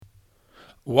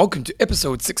Welcome to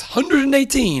episode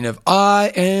 618 of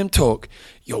I Am Talk,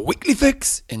 your weekly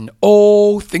fix in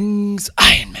all things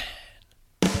Iron Man.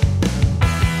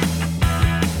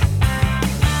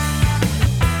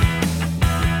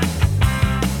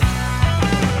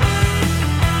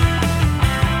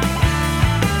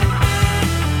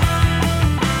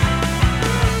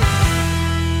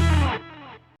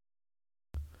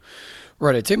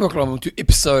 Righto, team, welcome to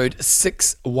episode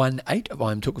 618 of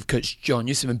I Am Talk with Coach John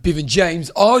Newsom and Bevan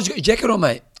James. Oh, you got your jacket on,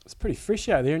 mate. It's pretty fresh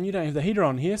out there, and you don't have the heater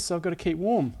on here, so I've got to keep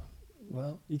warm.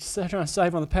 Well, You're just trying to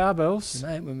save on the power bills.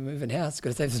 mate, we're moving house.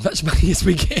 Got to save as much money as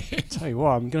we can. Tell you what,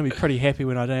 I'm going to be pretty happy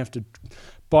when I don't have to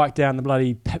bike down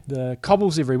the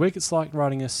cobbles every week. It's like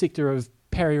riding a sector of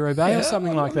Paris-Roubaix or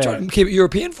something like that. Trying to keep it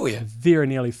European for you. Very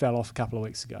nearly fell off a couple of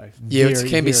weeks ago. Yeah, it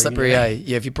can be slippery, nearly.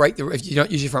 Yeah, if you don't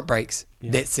use your front brakes,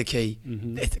 Yeah. that's the key.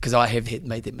 Mm-hmm. Because I have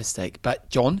made that mistake. But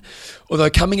John, although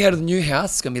coming out of the new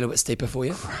house, it's going to be a little bit steeper for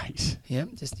you. Great. Yeah,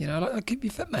 just, I keep you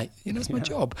fit, mate. It's my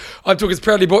job. I'm Talk is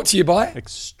proudly brought to you by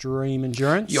Extreme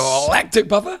Endurance. your lactic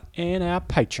buffer. And our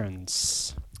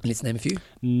patrons. Let's name a few.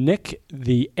 Nick,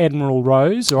 the Admiral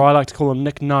Rose, or I like to call him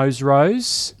Nick Nose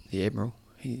Rose. The Admiral.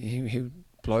 He'll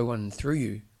blow one through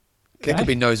you. Okay. That could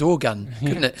be nose or gun,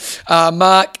 couldn't it?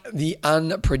 Mark, the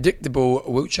unpredictable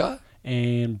Wiltshire.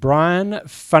 And Brian,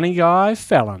 Funny Guy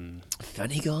Fallon.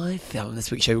 Funny guy, Fallon. This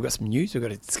week's show, we've got some news. We've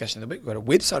got a discussion of the week. We've got a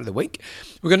website of the week.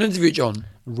 We're going to interview John.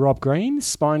 Rob Green,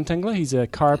 spine tingler. He's a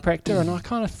chiropractor, and I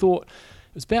kind of thought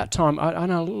it was about time. I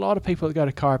know a lot of people that go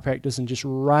to chiropractors and just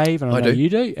rave, and I know do. you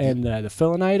do, and the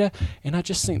Fillinator, and I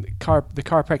just think that the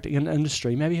chiropractic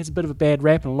industry maybe has a bit of a bad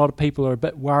rap, and a lot of people are a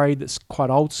bit worried that's quite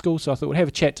old school, so I thought we'd have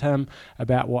a chat to him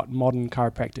about what modern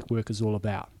chiropractic work is all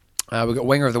about. We've got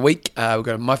Winger of the Week. We've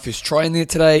got my first try in there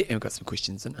today, and we've got some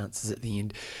questions and answers at the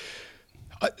end.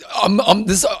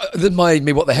 This made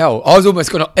me, what the hell? I was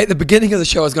almost going to, at the beginning of the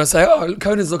show, I was going to say,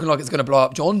 Kona's looking like it's going to blow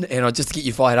up, John, and just to get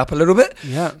you fired up a little bit.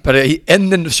 Yeah. But in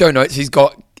the show notes, he's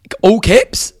got all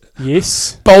caps,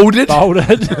 Yes. bolded.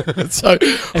 So,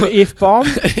 An F-bomb.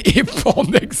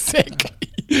 F-bomb, exactly.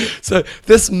 So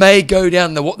this may go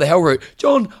down the what the hell route.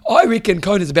 John, I reckon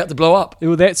Kona's about to blow up.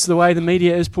 Well, that's the way the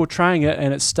media is portraying it,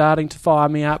 and it's starting to fire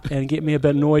me up and get me a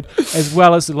bit annoyed, as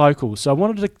well as the locals. So I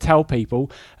wanted to tell people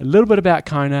a little bit about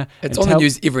Kona. It's on the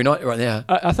news every night right now.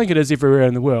 I think it is everywhere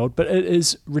in the world, but it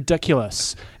is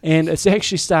ridiculous. And it's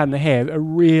actually starting to have a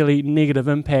really negative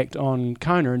impact on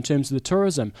Kona in terms of the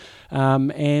tourism.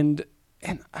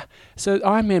 So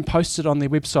Ironman posted on their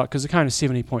website, because the Kona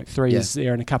 70.3 is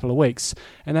there in a couple of weeks,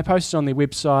 and they posted on their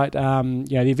website,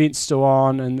 the event's still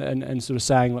on, and sort of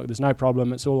saying, look, there's no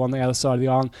problem, it's all on the other side of the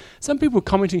island. Some people are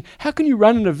commenting, how can you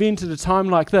run an event at a time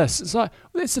like this? It's like,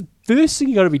 well, that's the first thing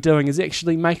you've got to be doing, is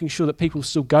actually making sure that people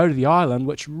still go to the island,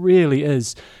 which really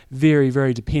is very,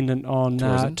 very dependent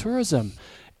on tourism.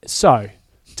 So,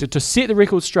 to set the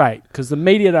record straight, because the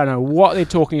media don't know what they're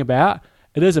talking about,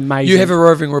 it is amazing. You have a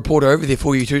roving reporter over there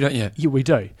for you too, don't you? Yeah, we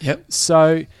do. Yep.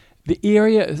 So the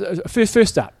area,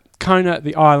 first up, Kona,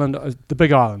 the island, the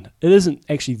big island. It isn't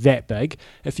actually that big.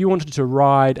 If you wanted to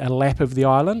ride a lap of the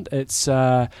island, it's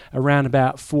around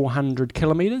about 400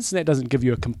 kilometres. That doesn't give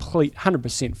you a complete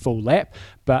 100% full lap,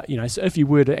 but so if you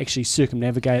were to actually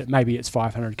circumnavigate it, maybe it's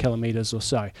 500 kilometres or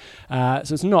so.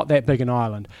 So it's not that big an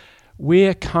island.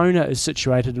 Where Kona is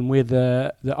situated and where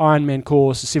the Ironman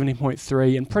course, the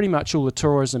 70.3, and pretty much all the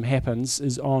tourism happens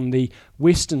is on the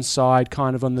western side,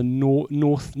 kind of on the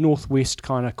northwest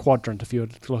kind of quadrant, if you were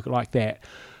to look at it like that.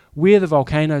 Where the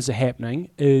volcanoes are happening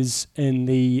is in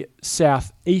the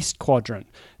southeast quadrant.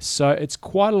 So it's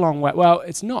quite a long way. Well,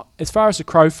 it's not, as far as the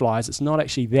crow flies, it's not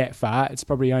actually that far. It's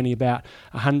probably only about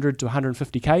 100 to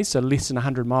 150 k's, so less than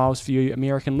 100 miles for you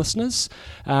American listeners.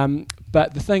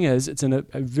 But the thing is, it's in a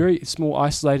very small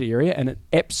isolated area, and it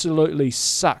absolutely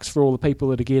sucks for all the people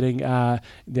that are getting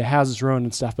their houses ruined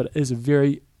and stuff, but it is a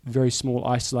very, very small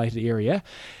isolated area.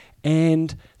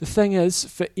 And the thing is,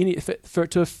 for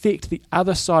it to affect the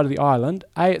other side of the island,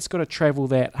 it's got to travel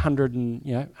that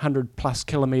 100 plus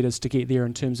kilometres to get there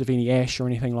in terms of any ash or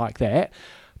anything like that.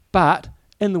 But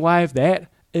in the way of that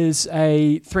is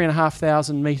a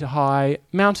 3,500 metre high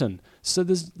mountain. So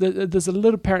there's a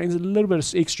little bit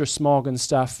of extra smog and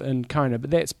stuff in Kona, but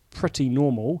that's pretty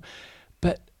normal.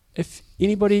 But if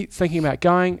anybody thinking about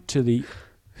going to the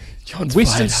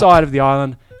western side of the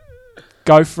island,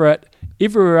 go for it.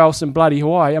 Everywhere else in bloody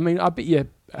Hawaii, I mean, I bet you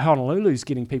Honolulu's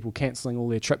getting people cancelling all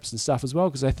their trips and stuff as well,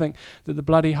 because they think that the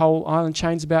bloody whole island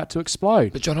chain's about to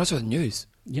explode. But John, I saw the news.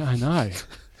 Yeah, I know.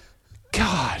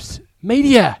 God,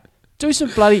 media, Do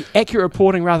some bloody accurate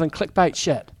reporting rather than clickbait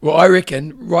shit. Well, I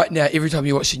reckon right now, every time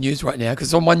you watch the news right now, because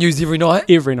it's on One News every night,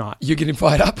 Every night. you're getting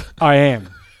fired up. I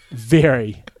am.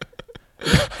 Very.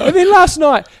 And then last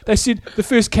night, they said the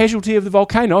first casualty of the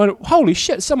volcano. And holy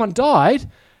shit, someone died.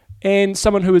 And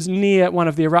someone who was near one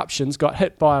of the eruptions got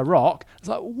hit by a rock. It's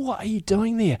like, what are you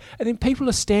doing there? And then people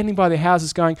are standing by their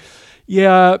houses going,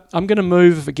 yeah, I'm going to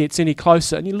move if it gets any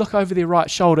closer. And you look over their right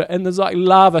shoulder and there's like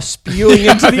lava spewing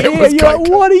into the air. You're like,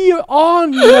 what are you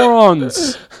on,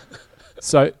 morons?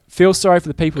 So feel sorry for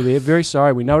the people there. Very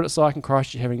sorry. We know what it's like in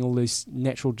Christchurch having all these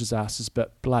natural disasters,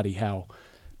 but bloody hell.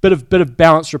 Bit of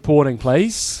balanced reporting,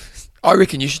 please. I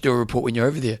reckon you should do a report when you're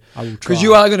over there. I will try. Because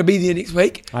you are going to be there next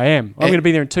week. I am. I'm going to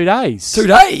be there in 2 days. 2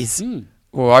 days? Mm.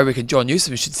 Well, I reckon John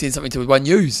Newsom should send something to One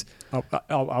News.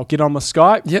 I'll get on my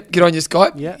Skype. Yep, get on your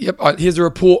Skype. Yeah. Yep. Here's a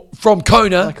report from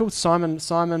Kona. They're called Simon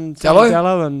Dello.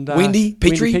 Dello and Wendy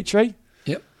Petrie.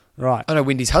 Yep. Right. I know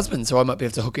Wendy's husband, so I might be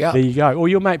able to hook you up. There you go. Or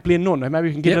your mate Blair Norton. Maybe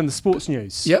we can get Yep. it in the sports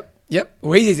news. Yep.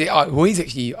 Well, he's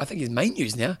actually, I think he's main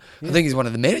news now. Yeah. I think he's one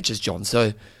of the managers, John.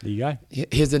 So There you go.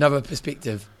 here's another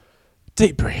perspective.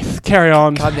 Deep breath. Carry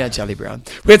on. Calm down, Charlie Brown.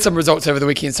 We had some results over the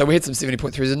weekend. So we had some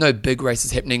 70.3s. There's no big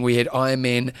races happening. We had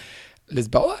Ironman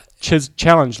Lisboa.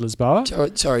 Challenge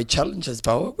Lisboa. Sorry, Challenge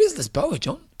Lisboa. Where's Lisboa,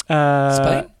 John?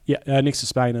 Spain? Yeah, next to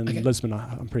Spain and Okay. Lisbon,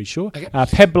 I'm pretty sure. Okay.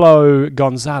 Pablo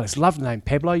Gonzalez. Love the name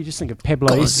Pablo. You just think of Pablo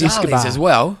Gonzalez Escobar. as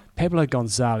well. Pablo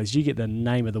Gonzalez. You get the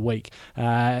name of the week.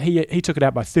 He took it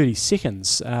out by 30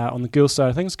 seconds. On the girls' side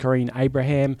of things, Corrine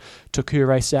Abraham took her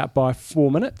race out by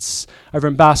 4 minutes. Over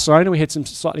in Barcelona, we had some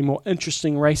slightly more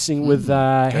interesting racing with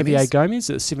Javier Gomez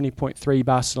at 70.3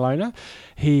 Barcelona.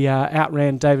 He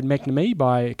outran David McNamee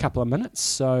by a couple of minutes.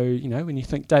 So, when you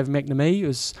think David McNamee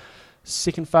was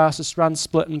second fastest run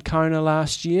split in Kona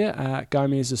last year,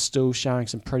 Gomez is still showing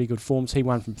some pretty good forms. He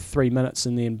won from 3 minutes,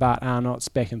 and then Bart Arnott's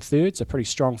back in third, so pretty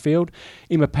strong field.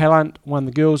 Emma Pallant won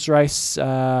the girls' race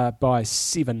by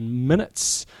 7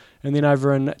 minutes. And then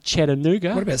over in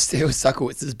Chattanooga... What about Steel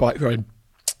Suckowitz's bike ride?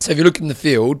 So if you look in the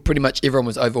field, pretty much everyone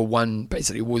was over one.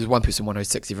 Basically, it was one person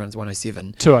 106, everyone's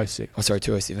 107. 206. Oh, sorry,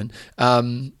 207.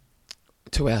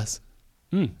 2 hours.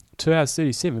 2 hours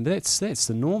 37. That's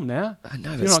the norm now. I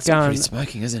know, You're but not it's still going- pretty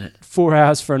smoking, isn't it? 4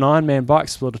 hours for an Ironman bike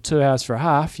split or 2 hours for a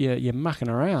half, you're mucking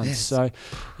around. Yes. So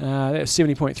that was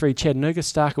 70.3 Chattanooga.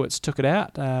 Starkowitz took it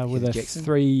out with a Jackson.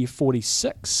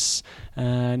 3:46.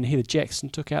 And Heather Jackson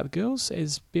took out the girls,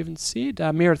 as Bevan said.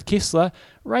 Meredith Kessler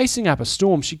racing up a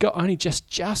storm. She only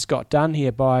just got done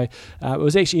here by, it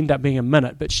was actually ended up being a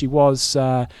minute, but she was,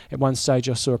 at one stage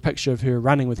I saw a picture of her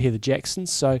running with Heather Jackson.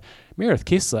 So Meredith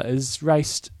Kessler has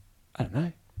raced, I don't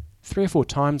know, 3 or 4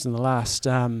 times in the last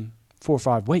 4 or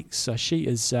 5 weeks. So she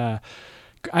is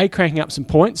cranking up some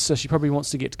points. So she probably wants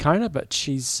to get to Kona, but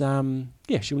she's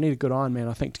she'll need a good Ironman,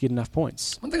 I think, to get enough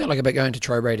points. One thing I like about going to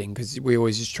Try Rating, because we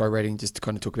always use Try Rating just to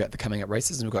kind of talk about the coming up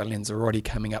races, and we've got Lanzarote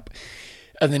coming up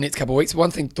in the next couple of weeks. One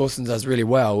thing Dawson does really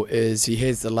well is he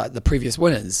has the previous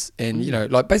winners, and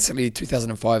basically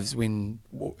 2005 is when,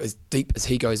 as deep as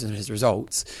he goes in his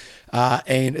results,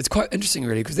 and it's quite interesting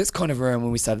really, because that's kind of around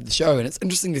when we started the show, and it's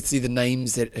interesting to see the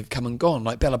names that have come and gone,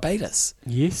 like Bella Baylis.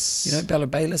 Yes. Bella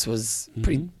Baylis was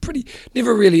pretty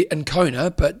never really in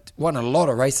Kona, but won a lot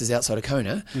of races outside of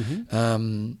Kona.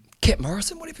 Kat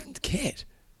Morrison, what happened to Kat?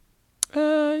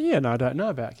 I don't know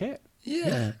about Kat.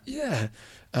 Yeah.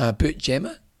 Bert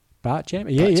Jammer. Bart Jammer,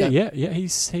 Bart Jammer. yeah.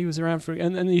 He was around for,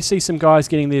 and you see some guys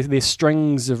getting their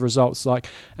strings of results, like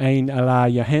Ain Ala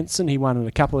Johansson. He won it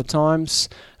a couple of times,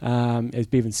 as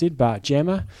Bevan said. Bart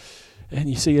Jammer, and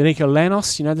you see Enrico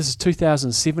Lanos. This is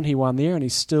 2007. He won there, and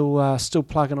he's still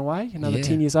plugging away. Another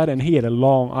 10 years later, and he had a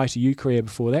long ITU career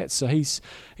before that. So he's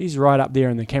right up there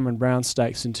in the Cameron Brown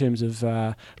Stakes in terms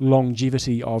of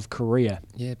longevity of career.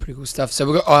 Yeah, pretty cool stuff. So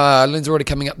we've got Lanzarote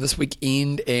coming up this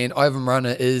weekend, and Ivan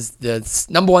Rana is the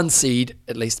number 1 seed,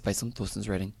 at least based on Dawson's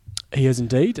rating. He is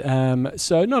indeed.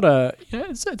 So not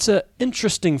it's a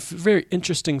interesting, very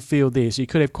interesting field there. So you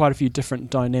could have quite a few different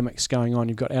dynamics going on.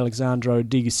 You've got Alexandro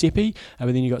Di Giuseppe, but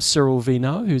then you've got Cyril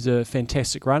Vino, who's a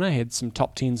fantastic runner, had some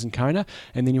top 10s in Kona,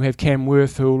 and then you have Cam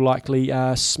Worth, who will likely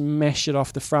smash it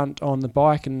off the front on the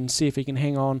bike and see if he can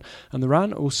hang on the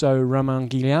run. Also Romain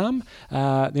Guillaume.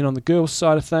 Then on the girls'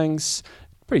 side of things,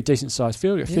 pretty decent sized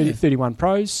field. You've got 31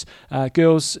 pros.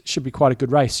 Girls should be quite a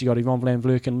good race. You've got Yvonne Van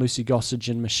Vlerken, Lucy Gossage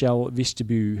and Michelle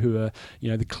Vestabu, who are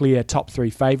the clear top 3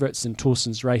 favourites, and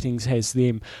Torson's ratings has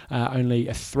them only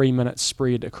a 3-minute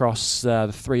spread across the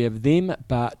 3 of them,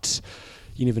 but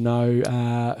you never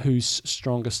know who's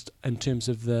strongest in terms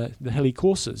of the hilly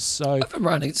courses. So Ivan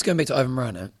Rana, just going back to Ivan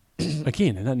Rana,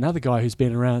 again, another guy who's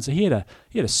been around. So he had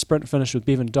a sprint finish with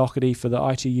Bevan Doherty for the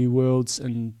ITU Worlds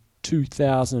in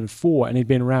 2004, and he'd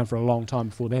been around for a long time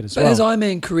before that as well. But his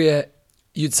Ironman career,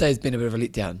 you'd say, has been a bit of a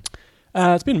letdown.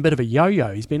 It's been a bit of a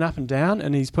yo-yo. He's been up and down,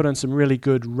 and he's put in some really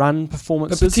good run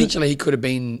performances. But potentially he could have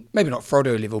been, maybe not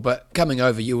Frodo level, but coming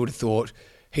over, you would have thought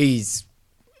he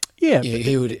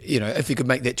would, if he could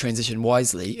make that transition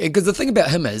wisely. Because the thing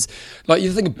about him is, like,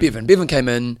 you think of Bevan. Bevan came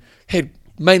in, had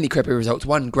mainly crappy results,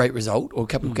 one great result or a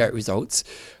couple of great results,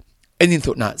 and then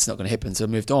thought, it's not going to happen, so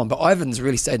moved on. But Ivan's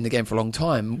really stayed in the game for a long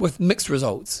time with mixed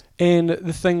results. And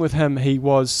the thing with him, he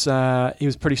was a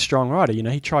pretty strong rider.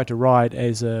 He tried to ride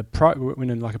as a pro,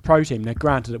 when in like a pro team. Now,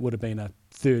 granted, it would have been a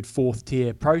third, fourth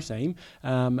tier pro team,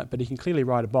 but he can clearly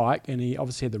ride a bike, and he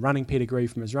obviously had the running pedigree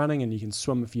from his running, and you can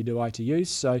swim if you do ITUs.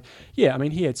 So, yeah, I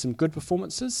mean, he had some good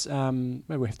performances.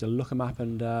 Maybe we have to look him up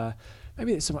and...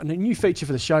 maybe it's a new feature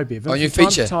for the show, Bev. New from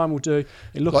feature. Time to time we'll do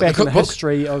look like back the in the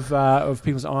history of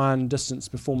people's iron distance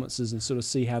performances and sort of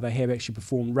see how they have actually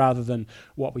performed rather than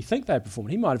what we think they performed.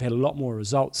 He might have had a lot more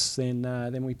results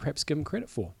than we perhaps give him credit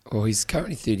for. Well, he's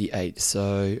currently 38,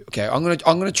 so okay, I'm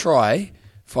gonna try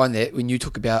find that when you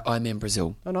talk about Ironman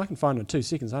Brazil. Oh, no, I can find it in 2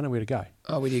 seconds. I know where to go.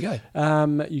 Oh, where do you go?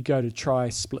 You go to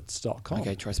trysplits.com.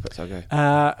 Okay, TriSplits, I'll go.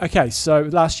 Okay, so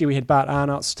last year we had Bart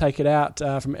Arnott's take it out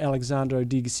from Alexandro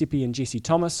Di Giuseppe and Jesse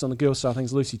Thomas. On the girls' side of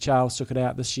things, Lucy Charles took it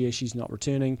out. This year she's not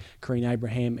returning. Corrine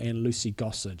Abraham and Lucy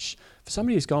Gossage. For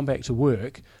somebody who's gone back to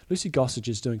work, Lucy Gossage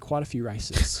is doing quite a few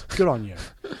races. Good on you.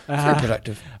 Very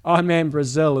productive. Ironman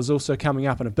Brazil is also coming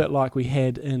up, and a bit like we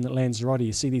had in Lanzarote.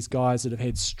 You see these guys that have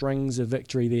had strings of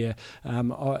victory there.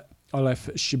 Olaf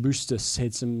Shabustis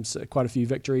had quite a few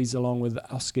victories along with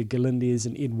Oscar Galindez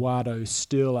and Eduardo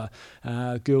Sturla.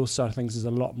 Girls' side of things is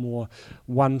a lot more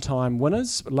one-time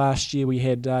winners. Last year we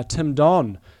had Tim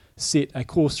Don set a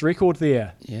course record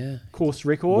there. Yeah. Course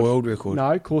record. World record.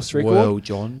 No, course record. World,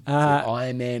 John.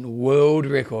 Ironman world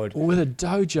record. With a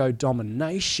dojo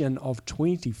domination of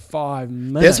 25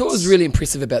 minutes. That's what was really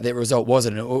impressive about that result,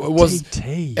 wasn't it? It was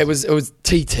TT. It was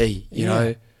TT, you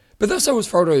know. But so was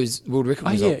Frodo's world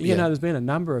record result. Yeah, there's been a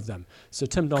number of them. So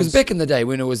Tim Don's... Because back in the day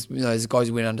when it was, those guys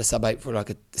who went under sub-8 for like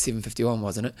a 7:51,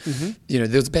 wasn't it? Mm-hmm.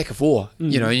 There was a pack of 4,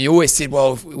 and you always said,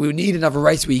 well, if we need another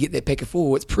race where you get that pack of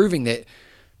 4. It's proving that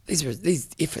these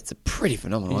efforts are pretty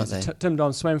phenomenal, aren't they? Tim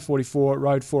Don swam 44,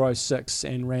 rode 406,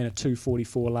 and ran a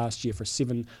 2:44 last year for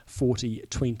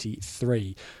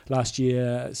 7:40.23. Last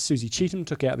year, Susie Cheetham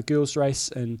took out the girls' race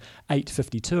in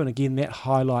 8:52, and again, that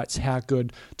highlights how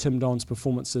good Tim Don's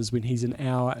performance is when he's an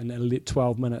hour and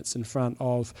 12 minutes in front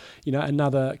of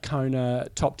another Kona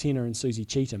top tenner in Susie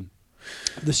Cheetham.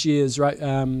 This year's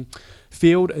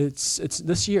field, it's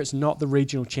this year it's not the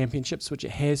regional championships, which it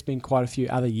has been quite a few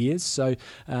other years. So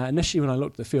initially when I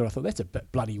looked at the field, I thought that's a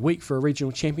bit bloody weak for a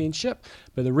regional championship.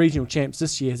 But the regional champs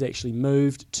this year has actually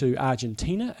moved to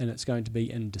Argentina, and it's going to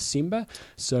be in December.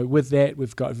 So with that,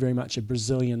 we've got very much a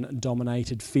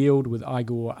Brazilian-dominated field with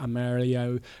Igor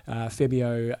Amarillo,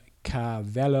 Fabio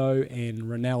Carvalho and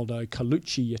Ronaldo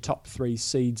Colucci, your top 3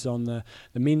 seeds on the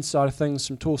men's side of things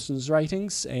from Torsten's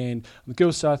ratings, and on the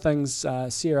girls' side of things,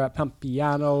 Sarah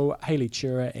Pampiano, Hayley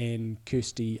Chura and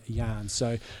Kirsty Yarn.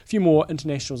 So a few more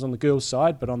internationals on the girls'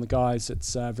 side, but on the guys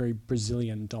it's very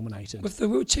Brazilian dominated. With the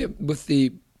world champ, with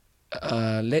the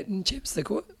Latin champs, they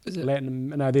call it? Is it?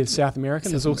 They're South American.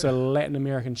 There's also Latin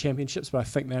American championships, but I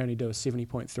think they only do a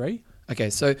 70.3. Okay,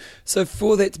 so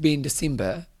for that to be in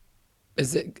December,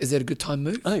 is that a good time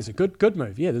move? I think it's a good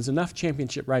move. Yeah, there's enough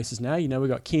championship races now. We've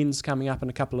got Cairns coming up in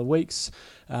a couple of weeks.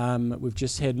 We've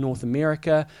just had North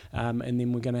America, and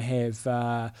then we're going to have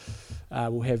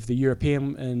we'll have the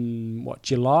European in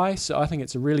July. So I think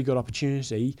it's a really good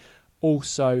opportunity.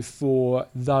 Also for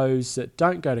those that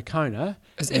don't go to Kona.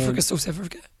 Is Africa still South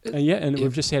Africa?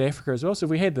 We've just had Africa as well. So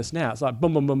if we had this now, it's like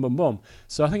boom, boom, boom, boom, boom.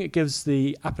 So I think it gives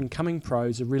the up-and-coming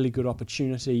pros a really good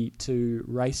opportunity to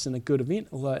race in a good event,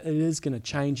 although it is going to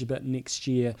change a bit next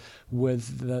year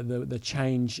with the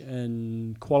change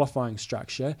in qualifying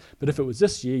structure. But if it was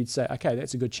this year, you'd say, okay,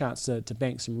 that's a good chance to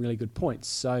bank some really good points.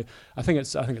 So I think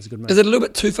it's a good move. Is it a little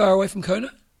bit too far away from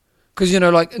Kona? Because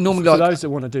normally, for those that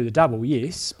want to do the double,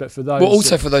 yes, but for those,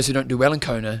 for those who don't do well in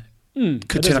Kona,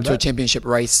 could turn up to a championship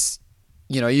race.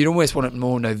 You'd always want it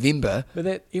more in November.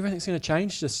 But everything's going to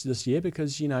change this year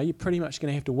because you're pretty much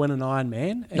going to have to win an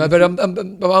Ironman. No, but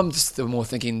I'm just more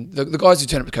thinking the guys who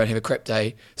turn up to Kona have a crap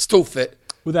day, still fit,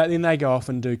 Well, then they go off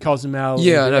and do Cozumel.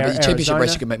 Yeah, I and know, do but your championship race,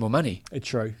 Arizona. you can make more money.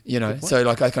 True. You know, Good point. so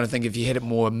like I kind of think if you hit it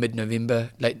more mid-November,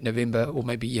 late November, or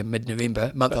maybe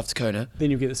mid-November, month after Kona.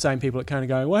 Then you get the same people at Kona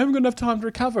going, well, I haven't got enough time to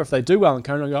recover. If they do well in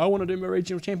Kona, I go, I want to do my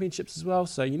regional championships as well.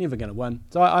 So you're never going to win.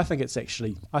 So I think it's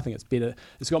better.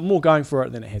 It's got more going for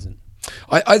it than it hasn't.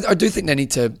 I do think they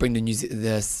need to bring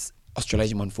this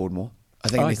Australasian one forward more. I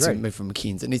think I it needs to agree. move from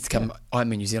McKean's. It needs to come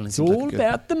Ironman New Zealand. It's seems like all a good-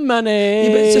 about the money. Yeah,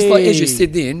 but it's just like, as you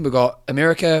said then, we've got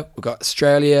America, we've got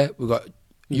Australia, we've got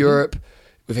Europe,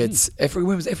 we've had Africa.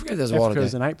 When was Africa? That was a while Africa ago.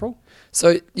 is in April.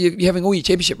 So you're having all your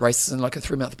championship races in like a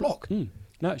 3-month block.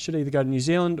 No, it should either go to New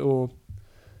Zealand or,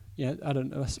 I don't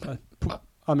know.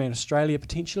 Australia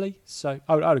potentially. So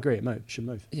I'd agree. It should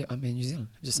move. Yeah, Ironman New Zealand.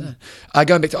 I'm just saying.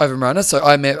 Going back to Ivan Runner. So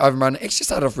Ivan Runner actually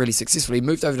started off really successfully. He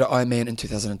moved over to Ironman in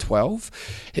 2012.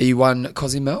 He won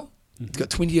Cozumel. He got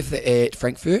 20th at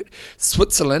Frankfurt.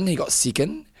 Switzerland, he got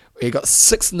second. He got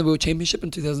 6th in the World Championship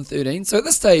in 2013. So at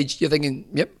this stage, you're thinking,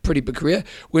 yep, pretty big career.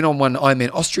 Went on one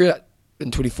Ironman Austria in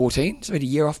 2014. So he had a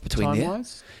year off between there.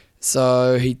 Time-wise?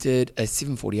 So he did a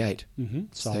 7:48.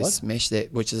 So Solid. smashed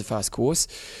that, which is a fast course.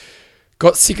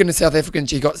 Got second in South Africa, and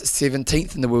he got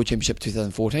 17th in the World Championship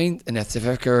 2014. In South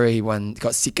Africa, he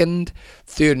got second,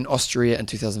 third in Austria in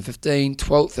 2015,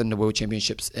 12th in the World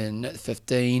Championships in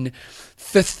 15,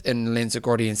 5th in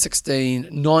Lanzarote in 16,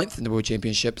 9th in the World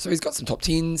Championship. So he's got some top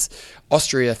 10s.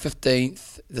 Austria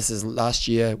 15th, this is last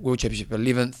year, World Championship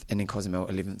 11th, and then Cozumel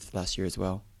 11th last year as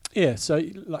well. Yeah, so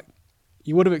like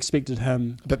you would have expected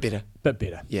him A bit better. a bit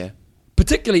better. Yeah.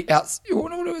 Particularly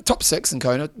top 6 in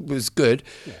Kona was good,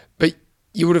 but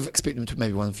you would have expected him to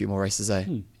maybe win a few more races,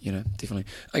 You know, definitely.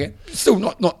 Okay, still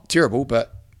not terrible,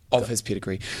 but of his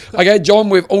pedigree. Okay, John,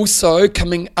 we've also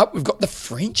coming up, we've got the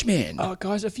Frenchman. Oh,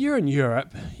 guys, if you're in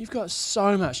Europe, you've got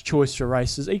so much choice for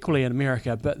races, equally in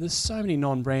America, but there's so many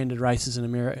non-branded races in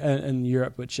in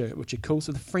Europe which are cool.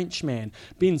 So the Frenchman,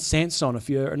 Ben Sanson, if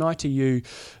you're an ITU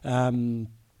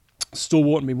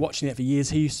stalwart and been watching that for years,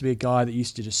 he used to be a guy that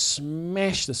used to just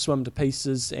smash the swim to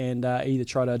pieces and either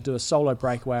try to do a solo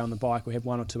breakaway on the bike or have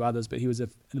one or two others, but he was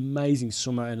an amazing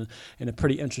swimmer and a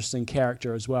pretty interesting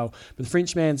character as well. But the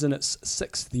Frenchman's in its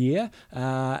 6th year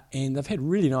and they've had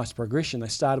really nice progression. They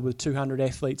started with 200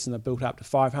 athletes and they've built up to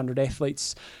 500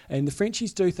 athletes, and the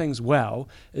Frenchies do things well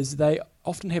is they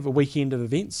often have a weekend of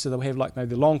events, so they'll have like maybe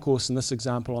the long course in this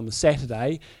example on the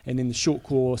Saturday and then the short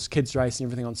course, kids race and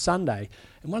everything on Sunday.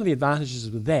 And one of the advantages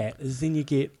with that is then you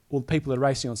get all the people that are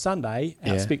racing on Sunday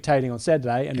out spectating on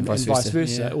Saturday and vice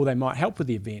versa, or they might help with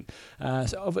the event.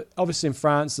 So obviously in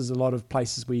France there's a lot of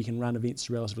places where you can run events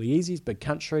relatively easy. It's a big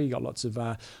country, you've got lots of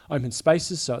open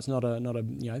spaces, so it's not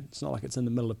it's not like it's in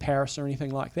the middle of Paris or anything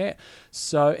like that.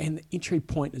 So, and the entry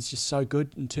point is just so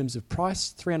good in terms of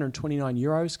price,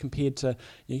 €329 compared to,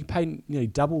 you can pay nearly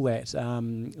double that,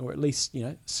 or at least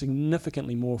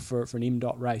significantly more for an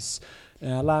M.Dot race.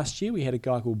 Last year we had a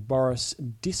guy called Boris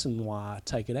Dessenoir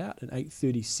take it out in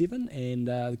 8:37, and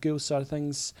the girls' side of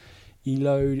things,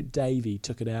 Elo Davey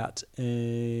took it out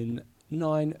in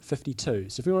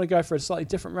 9:52. So if you want to go for a slightly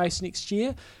different race next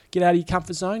year, get out of your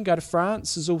comfort zone, go to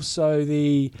France. There's also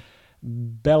the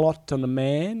Bellot on the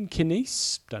Man,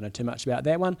 Kines, don't know too much about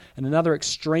that one, and another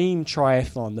extreme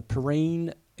triathlon, the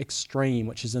Pyrenees Extreme,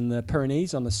 which is in the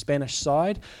Pyrenees on the Spanish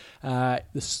side. It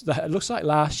looks like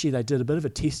last year they did a bit of a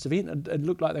test event. It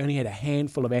looked like they only had a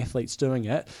handful of athletes doing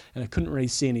it, and I couldn't really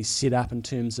see any setup in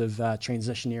terms of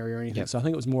transition area or anything. So I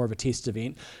think it was more of a test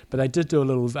event. But they did do a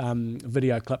little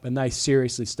video clip, and they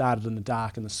seriously started in the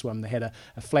dark in the swim. They had a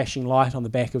flashing light on the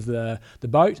back of the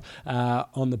boat.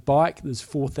 On the bike, there's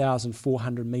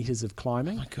 4,400 metres of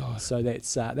climbing. Oh my God. So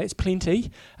that's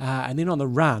plenty. And then on the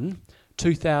run,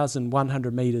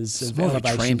 2,100 metres of more of a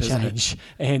elevation tramp, isn't it? change,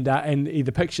 and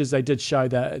the pictures they did show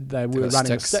that they were got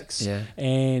running with sticks, sticks, yeah.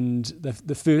 and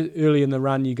early in the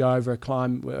run you go over a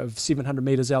climb of 700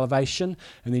 metres elevation,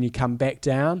 and then you come back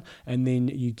down, and then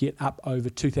you get up over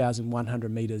 2,100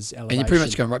 metres elevation. And you're pretty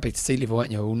much going right back to sea level,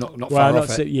 aren't you? Or not well, far not off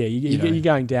so, it. yeah, you're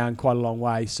going down quite a long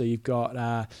way, so you've got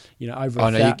over you're over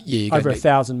going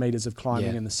 1,000 metres of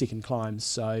climbing in the second climb.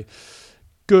 So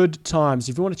good times.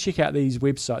 If you want to check out these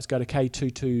websites, go to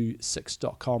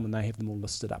k226.com and they have them all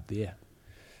listed up there.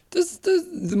 Does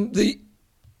the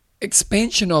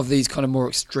expansion of these kind of more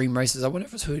extreme races, I wonder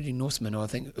if it's hurting Norseman, or I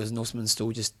think it was Norseman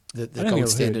still just the I don't think gold it'll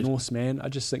standard. hurt Norseman. I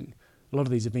just think a lot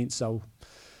of these events they'll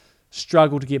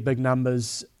struggle to get big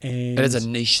numbers. And It is a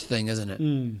niche thing, isn't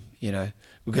it?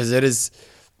 Because it is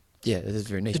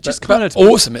very niche. It just but kinda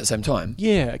awesome at the same time.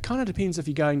 Yeah, it kind of depends if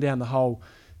you're going down the whole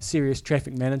serious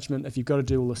traffic management. If you've got to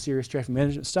do all the serious traffic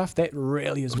management stuff, that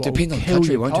really is what will depends on kill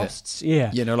country, your won't costs.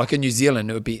 Yeah. You know, like in New Zealand,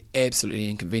 it would be absolutely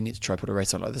inconvenient to try to put a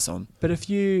race on like this on. But if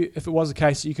it was a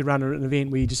case that you could run an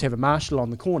event where you just have a marshal on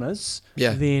the corners,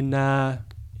 Yeah. then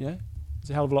it's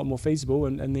a hell of a lot more feasible,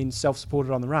 and then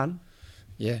self-supported on the run.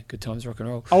 Yeah, good times, rock and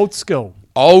roll. Old school.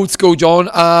 Old school, John.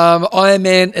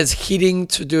 Ironman is heading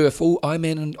to do a full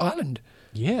Ironman in Ireland.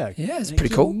 Yeah. Yeah, it's And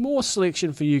pretty cool. More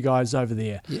selection for you guys over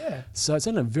there. Yeah. So it's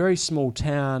in a very small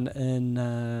town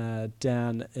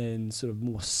down in sort of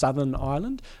more southern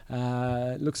Ireland.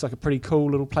 It looks like a pretty cool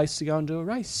little place to go and do a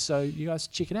race. So you guys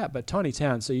check it out. But tiny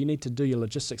town, so you need to do your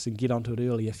logistics and get onto it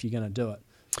early if you're going to do it.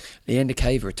 Leander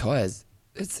Cave retires.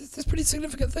 It's a pretty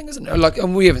significant thing, isn't it? Like,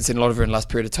 and we haven't seen a lot of her in the last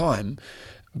period of time,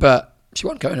 but she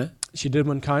won Kona. She did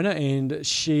win Kona, and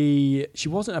she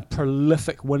wasn't a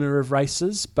prolific winner of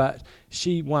races, but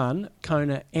she won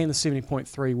Kona and the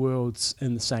 70.3 Worlds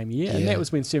in the same year. And Yeah. that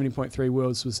was when 70.3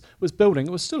 Worlds was building.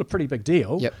 It was still a pretty big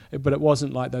deal, Yep. but it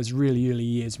wasn't like those really early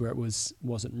years where it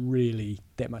wasn't really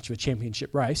that much of a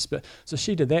championship race. But so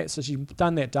she did that. So she's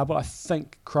done that double. I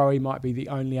think Crowe might be the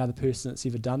only other person that's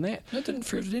ever done that. No, didn't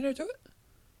Ferdinando do it?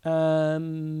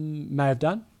 May have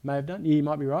done. Yeah, you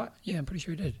might be right. Yeah, I'm pretty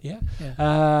sure he did.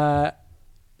 Yeah.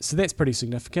 So that's pretty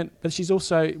significant. But she's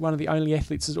also one of the only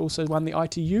athletes that's also won the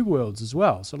ITU Worlds as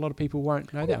well. So a lot of people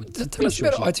won't know that. I'm Tell pretty us sure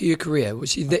about her she- ITU career. Was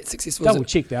she that successful? Double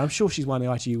check that. I'm sure she's won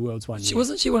the ITU Worlds one year.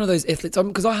 Wasn't she one of those athletes?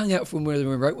 Because I hung out when we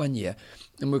were in Rote one year,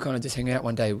 and we were kind of just hanging out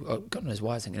one day. God knows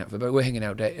why I was hanging out for, but we're hanging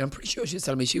out day. And I'm pretty sure she was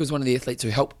telling me she was one of the athletes who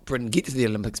helped Britain get to the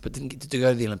Olympics, but didn't get to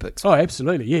go to the Olympics. Oh,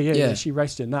 absolutely. Yeah. Yeah. She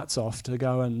raced her nuts off to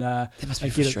go and must be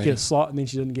get frustrating. a slot, and then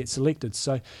she didn't get selected.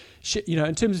 So,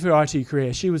 in terms of her ITU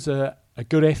career, she was a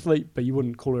good athlete, but you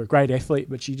wouldn't call her a great athlete,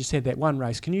 but she just had that one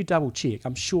race. Can you double check?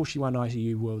 I'm sure she won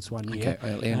ITU Worlds one year.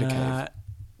 Okay, Leander Cave.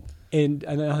 And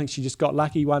I think she just got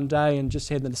lucky one day and just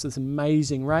had this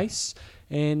amazing race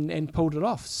and pulled it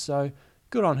off. So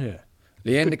good on her.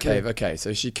 Leander Good Cave, girl. okay,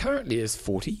 so she currently is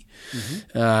 40.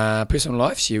 Mm-hmm. Personal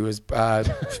life, she was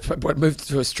moved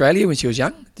to Australia when she was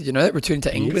young. Did you know that? Returned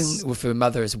to England Yes. with her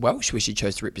mother as Welsh, where she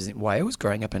chose to represent Wales,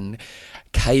 growing up in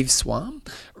Cave Swam.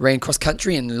 Ran cross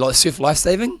country and surf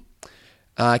lifesaving.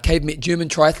 Cave met German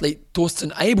triathlete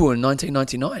Thorsten Abel in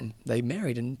 1999. They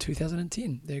married in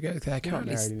 2010. There you go. They're Not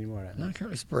currently married anymore, I don't No, think.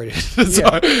 currently separated.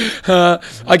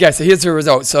 Okay, so here's her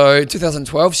results. So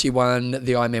 2012, she won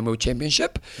the Ironman World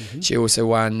Championship. Mm-hmm. She also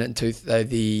won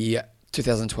the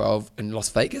 2012 in Las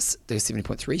Vegas, the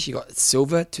 70.3. She got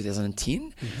silver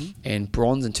 2010 and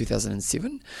bronze in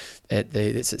 2007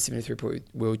 that's at 73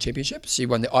 World Championships. She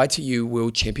won the ITU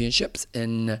World Championships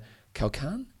in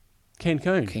Cancun.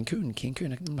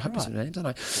 Cancun. I'm hoping some names,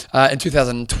 aren't I? In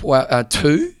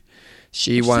 2002,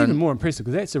 she Which is won. even more impressive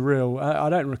because that's a real. I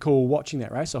don't recall watching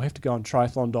that race. I'll have to go on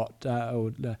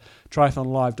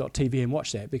triathlonlive.tv and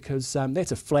watch that because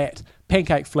that's a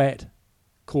pancake flat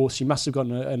course. She must have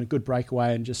gotten in a good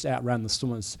breakaway and just outrun the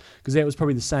swimmers because that was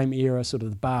probably the same era, sort of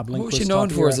the Barb What was Lindquist she known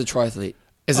type for era. as a triathlete?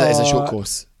 As a short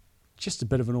course? Just a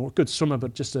bit of good swimmer,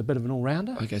 but just a bit of an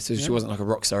all-rounder. Okay, so she wasn't like a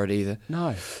rock star either.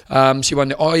 No. She won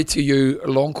the ITU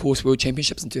Long Course World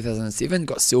Championships in 2007,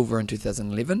 got silver in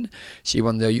 2011. She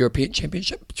won the European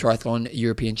Championship, Triathlon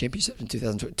European Championship in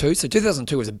 2002. So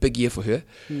 2002 was a big year for her.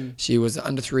 She was the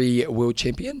under 3 world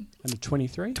champion, Under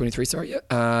 23. 23, sorry,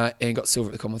 yeah, and got silver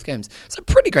at the Commonwealth Games. So a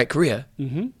pretty great career.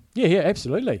 Mm-hmm. Yeah,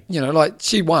 absolutely. You know, like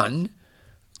she won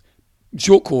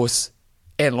short course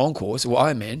and long course, or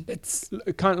Ironman.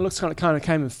 It kind of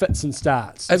came in fits and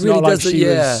starts. It really does,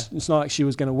 yeah. It's not like she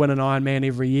was going to win an Ironman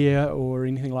every year or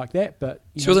anything like that. But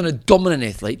She wasn't a dominant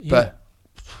athlete, but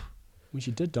when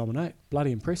she did dominate,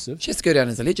 bloody impressive. she has to go down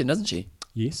as a legend, doesn't she?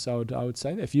 Yes, I would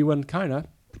say that if you win Kona,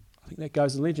 I think that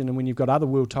goes as a legend. And when you've got other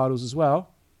world titles as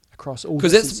well across all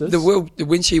Because distances, that's the world.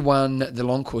 When she won the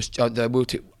long course,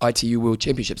 the ITU World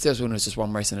Championships, that was when it was just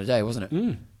one race in a day, wasn't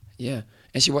it? Yeah,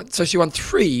 and she won. So she won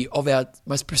 3 of our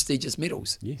most prestigious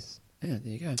medals. Yes. Yeah,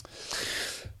 there you go.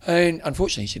 And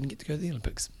unfortunately, she didn't get to go to the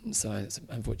Olympics. So that's an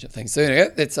unfortunate thing. So there you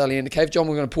go. That's Leander Cave. John,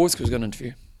 we're going to pause because we've got an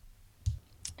interview.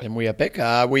 And we are back.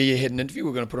 We had an interview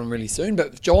we're going to put on really soon.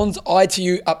 But John's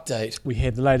ITU update. We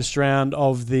had the latest round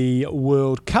of the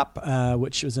World Cup,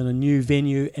 which was in a new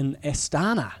venue in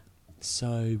Astana.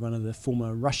 So one of the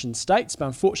former Russian states, but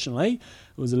unfortunately,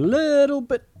 it was a little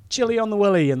bit chilly on the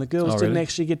willy, and the girls didn't really?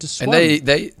 actually get to swim. And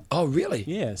they oh really?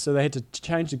 Yeah, so they had to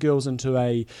change the girls into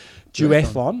a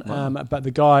duathlon, but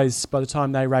the guys, by the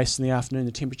time they raced in the afternoon,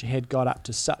 the temperature had got up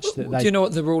to such that they... Do you know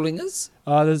what the ruling is?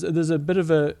 There's a bit of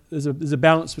there's a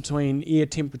balance between air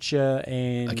temperature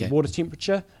and water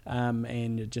temperature, and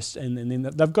then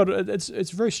they've got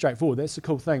it's very straightforward. That's the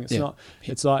cool thing. It's not.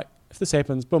 It's like, if this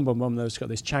happens, boom, boom, boom, they've just got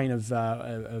this chain of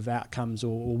outcomes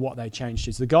or what they changed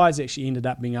to. So the guys actually ended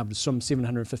up being able to swim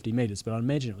 750 metres, but I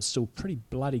imagine it was still pretty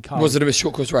bloody cold. Was it a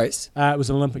short course race? It was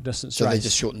an Olympic distance race. So they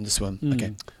just shortened the swim.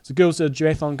 Okay. So girls did a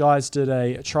duathlon, guys did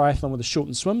a triathlon with a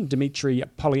shortened swim. Dmitry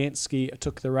Polyansky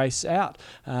took the race out.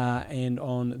 And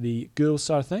on the girls'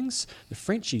 side of things, the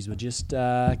Frenchies were just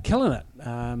killing it.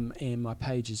 And my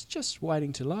page is just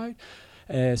waiting to load.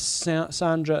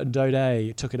 Sandra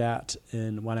Daudet took it out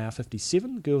in 1 hour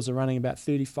 57. Girls are running about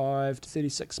 35 to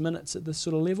 36 minutes at this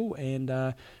sort of level,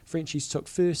 and Frenchies took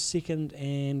first, second,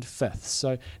 and fifth.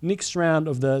 So next round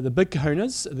of the big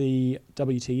kahunas, the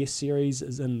WTS series,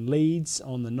 is in Leeds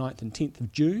on the 9th and 10th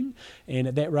of June, and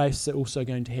at that race they're also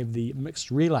going to have the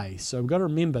mixed relay. So we've got to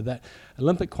remember that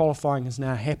Olympic qualifying is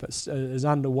now is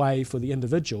underway for the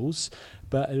individuals,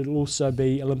 but it'll also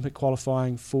be Olympic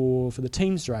qualifying for the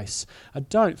teams race. I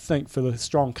don't think for the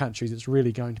strong countries it's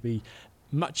really going to be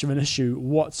much of an issue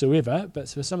whatsoever, but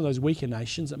for some of those weaker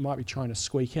nations that might be trying to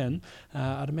squeak in,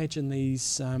 I'd imagine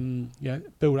these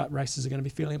build-up races are going to be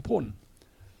fairly important.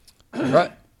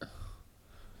 Right.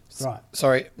 Right.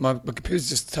 Sorry, my computer's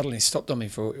just suddenly stopped on me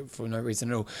for no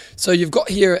reason at all. So you've got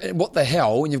here, what the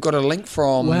hell, and you've got a link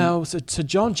from... Well, so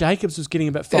John Jacobs was getting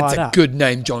a bit fired up. That's a good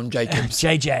name, John Jacobs.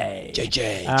 JJ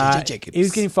Jacobs. He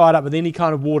was getting fired up, but then he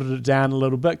kind of watered it down a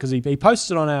little bit because he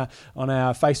posted on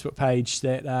our Facebook page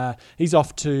that he's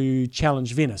off to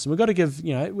Challenge Venice, and we've got to give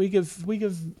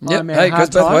my man it goes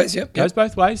both time. ways. Yep, goes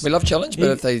both ways. We love challenge,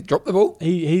 but if they drop the ball,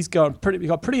 he got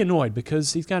pretty annoyed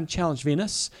because he's going to Challenge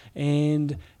Venice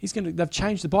and they've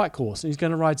changed the bike course, and he's going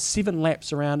to ride 7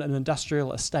 laps around an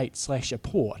industrial estate / a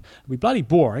port. It'll be bloody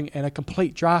boring and a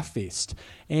complete draft fest.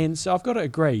 And so I've got to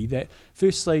agree that,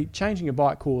 firstly, changing a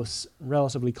bike course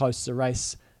relatively close to the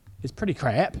race is pretty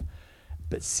crap.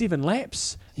 But 7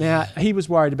 laps? Now, he was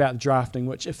worried about the drafting,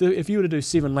 which if you were to do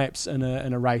 7 laps in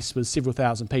a race with several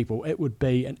thousand people, it would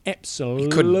be an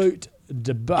absolute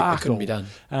debacle. It couldn't be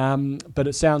done. But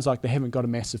it sounds like they haven't got a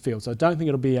massive field, so I don't think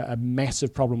it'll be a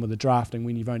massive problem with the drafting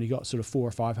when you've only got sort of 400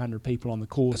 or 500 people on the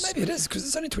course. But maybe it is, because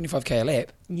it's only 25k a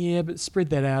lap. Yeah, but spread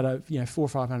that out of 400 or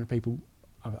 500 people.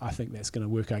 I think that's going to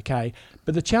work okay.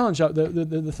 But the challenge,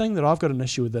 the thing that I've got an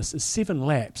issue with this is 7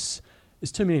 laps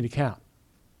is too many to count.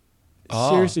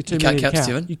 Seriously, too many to count.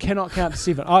 7? You cannot count to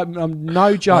 7. I'm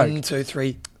no joke. 1, 2,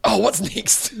 3. Oh, what's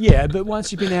next? Yeah, but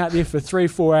once you've been out there for 3 or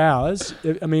 4 hours,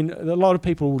 I mean, a lot of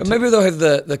people... But maybe they'll have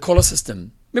the collar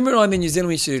system. Remember when I'm in New Zealand,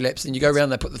 we used to do laps and you go around,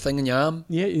 they put the thing in your arm?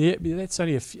 Yeah, that's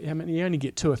only you only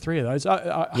get 2 or 3 of those.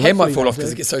 Your hand might fall off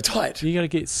because it gets so tight. You got to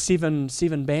get seven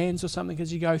bands or something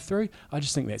as you go through. I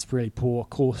just think that's really poor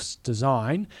course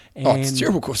design. It's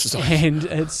terrible course design. And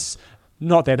it's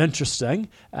not that interesting.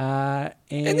 And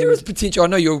there is potential. I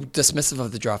know you're dismissive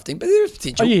of the drafting, but there is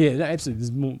potential. Oh yeah, no,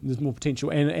 absolutely. There's more potential,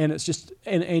 and it's just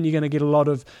and you're going to get a lot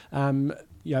of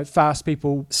fast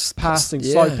people passing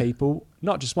slow people,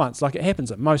 not just once. Like it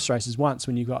happens at most races once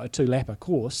when you've got a 2-lapper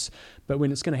course, but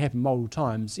when it's going to happen multiple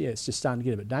times, it's just starting to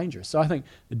get a bit dangerous. So I think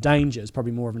the danger is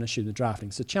probably more of an issue than the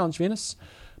drafting. So Challenge Venice,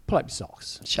 pull up your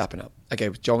socks. Sharpen up. Okay,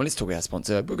 John, let's talk about our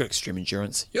sponsor. We've got Extreme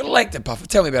Endurance. You're like the puffer.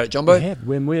 Tell me about it, Jumbo. We have.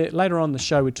 When later on the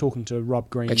show, we're talking to Rob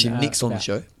Green. Actually, next on the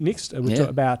show. Next, we're talking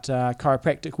about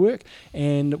chiropractic work.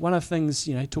 And one of the things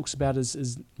he talks about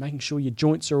is making sure your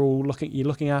joints are all you're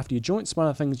looking after your joints. One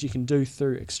of the things you can do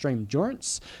through Extreme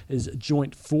Endurance is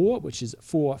Joint 4, which is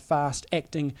 4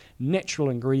 fast-acting natural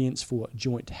ingredients for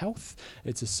joint health.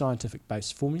 It's a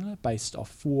scientific-based formula based off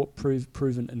 4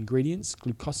 proven ingredients,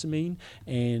 glucosamine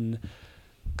and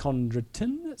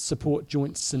chondroitin, support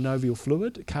joint synovial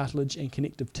fluid, cartilage and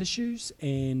connective tissues,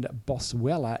 and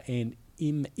Boswellia and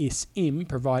MSM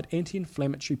provide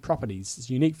anti-inflammatory properties. This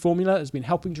unique formula has been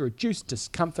helping to reduce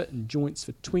discomfort in joints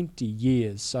for 20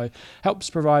 years. So helps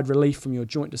provide relief from your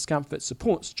joint discomfort,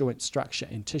 supports joint structure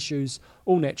and tissues,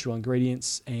 all natural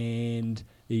ingredients, and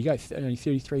there you go, only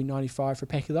 $33.95 for a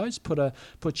pack of those. Put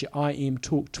your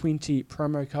IMTalk20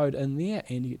 promo code in there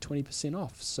and you get 20%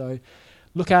 off. So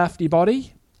look after your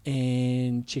body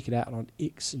and check it out on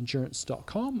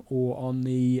xendurance.com or on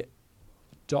the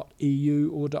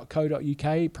 .eu or .co.uk.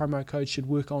 Promo code should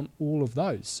work on all of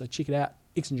those. So check it out,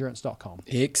 xendurance.com.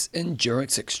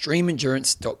 Xendurance,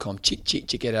 extremeendurance.com.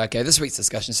 Check it out. Okay, this week's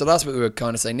discussion. So last week we were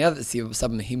kind of saying now that the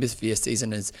Southern Hemisphere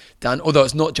season is done, although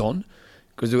it's not, John,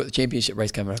 because we've got the championship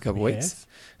race coming in a couple of We weeks. have.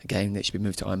 A game that should be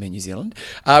moved to Ironman New Zealand.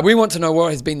 We want to know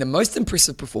what has been the most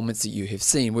impressive performance that you have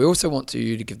seen. We also want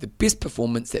you to give the best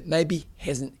performance that maybe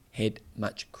hasn't had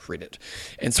much credit.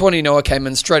 And Swanee Noah came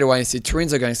in straight away and said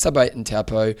Terenzo going sub-8 in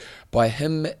Taupo by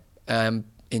him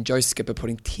and Joe Skipper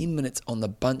putting 10 minutes on the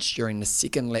bunch during the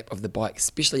second lap of the bike,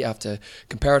 especially after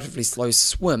comparatively slow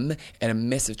swim and a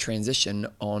massive transition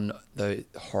on the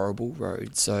horrible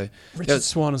road. So Richard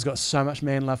Swan has got so much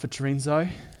man love for Terenzo,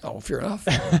 fair enough.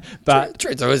 but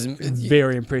Terenzo is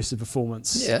very impressive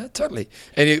performance. yeah, totally.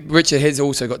 And Richard has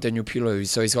also got Daniel Pulu,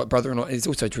 so he's got brother-in-law. He's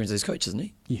also Terenzo's coach, isn't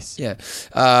he? Yes. Yeah.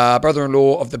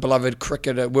 Brother-in-law of the beloved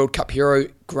cricketer World Cup hero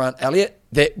Grant Elliott.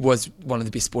 That was one of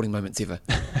the best sporting moments ever.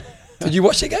 Did you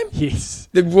watch that game? Yes.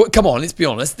 Come on, let's be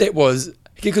honest. That was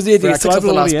because he had For to our get six off the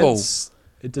global last ball. audience,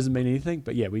 it doesn't mean anything,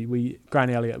 but yeah, we Grant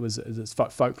Elliott was it's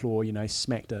folklore,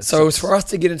 smacked us. So it was for us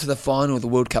to get into the final of the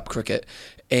World Cup cricket,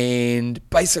 and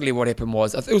basically what happened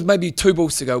was it was maybe 2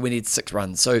 balls to go. We needed 6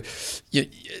 runs, so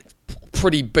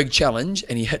pretty big challenge,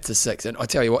 and he hits a 6. And I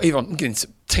tell you what, even I'm getting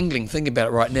some tingling thinking about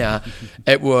it right now.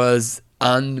 It was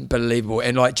unbelievable,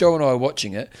 and like Joe and I were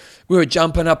watching it, we were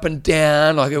jumping up and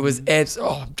down like it was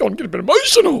John get a bit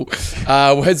emotional.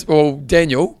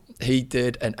 Daniel, he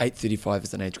did an 8:35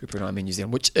 as an age group in Ironman New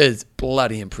Zealand, which is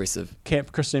bloody impressive.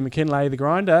 Camp Christine McKinlay, the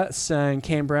grinder, saying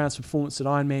Cam Brown's performance at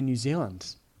Ironman New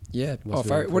Zealand. Yeah. Was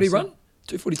very What did he run?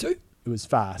 impressive. 2:42. It was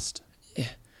fast. Yeah.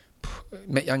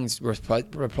 Matt Young's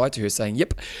replied to her saying,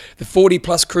 yep, the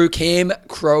 40-plus crew, Cam,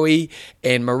 Crowe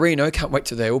and Marino, can't wait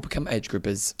till they all become age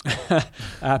groupers.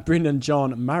 Brendan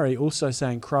John Murray also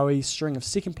saying Crowe's string of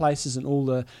second places in all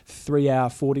the 3 hour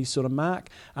 40 sort of mark,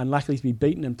 unlikely to be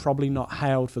beaten and probably not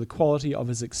hailed for the quality of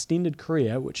his extended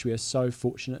career, which we are so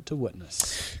fortunate to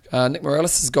witness. Nick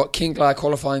Morales has got Ken Clark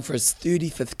qualifying for his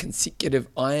 35th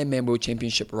consecutive Ironman World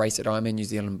Championship race at Ironman New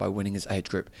Zealand by winning his age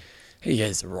group. He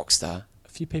is a rock star.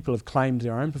 A few people have claimed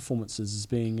their own performances as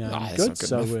being that's good, not good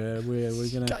so enough. we're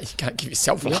going to... You can't give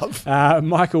yourself love.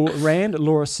 Michael Rand,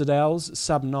 Laura Siddell's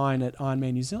sub-9 at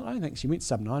Ironman New Zealand. I don't think she went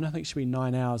sub-9. I think she went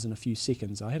 9 hours and a few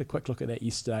seconds. I had a quick look at that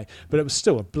yesterday, but it was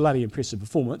still a bloody impressive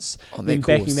performance. On Then that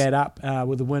backing course. that up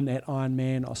with a win at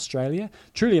Ironman Australia.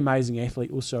 Truly amazing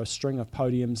athlete, also a string of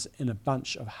podiums in a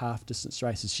bunch of half-distance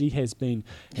races. She has been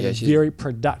Yeah, a she's- very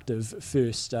productive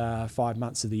first 5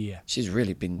 months of the year. She's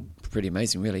really been pretty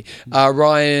amazing, really.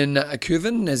 Ryan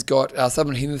Curvin has got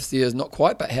Southern Hemisphere, not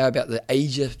quite, but how about the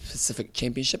Asia Pacific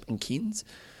Championship in Cairns?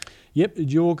 Yep,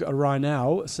 Jorg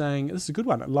Reinau saying, this is a good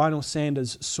one, Lionel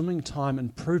Sanders' swimming time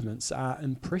improvements are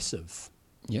impressive.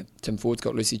 Yep. Tim Ford's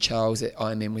got Lucy Charles at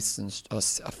Ironman Western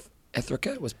South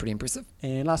Africa. Was pretty impressive.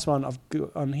 And last one I've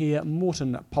got on here,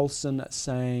 Morten Paulson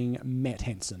saying Matt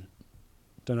Hansen.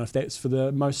 Don't know if that's for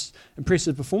the most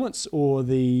impressive performance or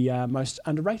the most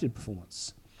underrated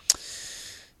performance.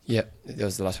 Yeah, that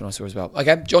was the last one I saw as well.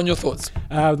 Okay, John, your thoughts?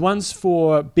 The ones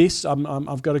for best,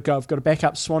 I've got to go. I've got to back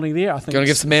up Swanee there. I think Do you want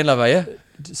to give some man love, are you?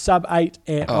 sub-8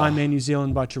 at Oh. Ironman New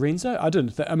Zealand by Terenzo. I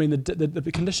didn't.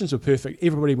 The conditions were perfect.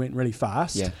 Everybody went really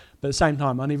fast. Yeah. But at the same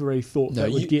time, I never really thought No,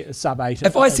 that would you- get a sub-8.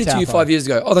 If I said to you 5 years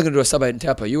ago, they're going to do a sub-8 in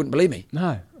Taupo, you wouldn't believe me.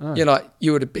 No.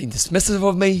 You would have been dismissive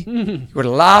of me. You would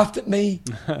have laughed at me.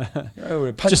 You would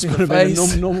have punched Just me in would the have been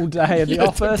face. a normal day at the Yeah,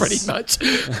 office. pretty much.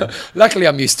 Luckily,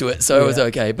 I'm used to it, so it was Yeah.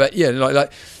 okay. But yeah,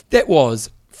 like that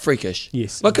was freakish.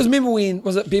 Yes. Like, because remember when,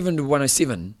 was it Bevan did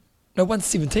 107? No,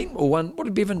 117 or one? What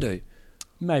did Bevan do?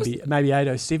 Maybe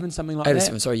 807, something like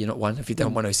 807. that. Sorry, you're not one. If you'd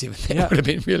done 107, that Yeah. would have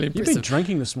been really You've been impressive.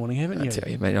 drinking this morning, haven't I you? tell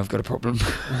you, mate, I've got a problem.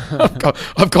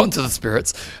 I've gone to the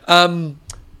spirits.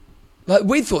 Like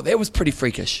we thought that was pretty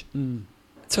freakish. Mm.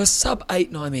 So a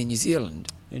sub-8 Ironman New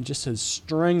Zealand. And just his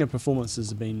string of performances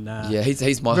have been Yeah,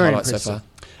 he's my very highlight so impressive.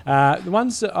 far. The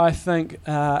ones that I think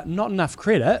not enough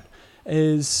credit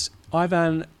is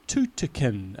Ivan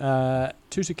Tutukin,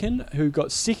 who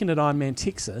got second at Ironman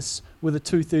Texas with a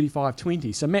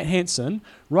 2:35.20. So Matt Hansen,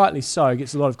 rightly so,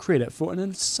 gets a lot of credit for an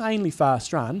insanely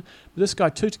fast run. But this guy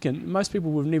Tutukin, most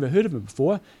people would have never heard of him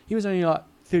before. He was only like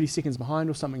 30 seconds behind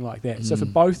or something like that. So for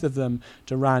both of them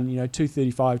to run,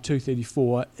 2:35,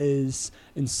 2:34 is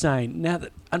insane. Now,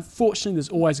 unfortunately, there's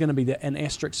always going to be an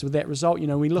asterisk with that result.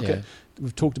 We look Yeah. at,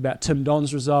 we've talked about Tim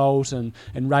Don's result and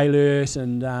Ray Lurt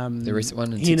and The recent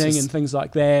one in Henning Texas. and things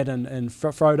like that and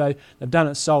Frodo. They've done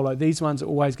it solo. These ones are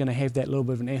always going to have that little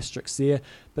bit of an asterisk there,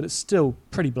 but it's still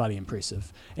pretty bloody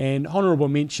impressive. And honourable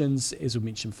mentions, as we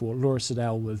mentioned before, Laura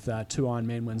Siddell with 2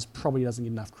 Ironman wins probably doesn't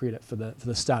get enough credit for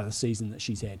the start of the season that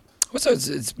she's had. Also,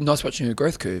 it's nice watching her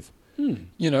growth curve.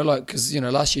 Because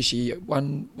last year she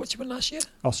won. What she won last year?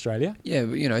 Australia,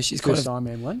 Yeah, she's kind first of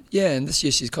Ironman win. and this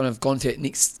year she's kind of gone to that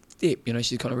next step. You know,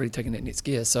 she's kind of really taken that next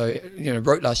gear. So, you know,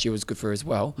 Rote last year was good for her as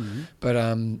well. But,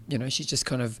 you know, she's just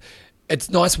kind of, it's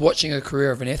nice watching a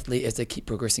career of an athlete as they keep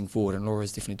progressing forward, and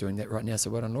Laura's definitely doing that right now, so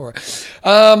well done, Laura.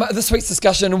 This week's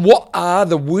discussion, what are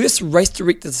the worst race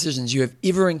director decisions you have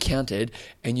ever encountered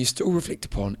and you still reflect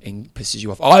upon and pisses you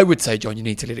off? I would say, John, you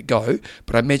need to let it go,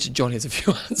 but I imagine John has a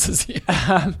few answers here.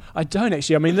 I don't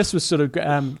actually. I mean, this was sort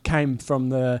of came from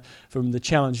the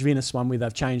Challenge Venice one where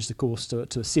they've changed the course to a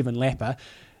 7-lapper.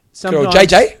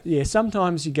 JJ? Yeah,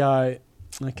 sometimes you go,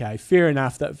 okay, fair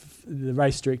enough that the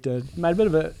race director made a bit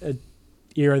of a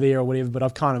error there or whatever, but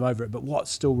I've kind of over it. But what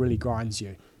still really grinds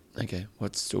you? Okay,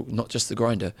 what's still not just the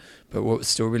grinder, but what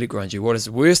still really grinds you? What is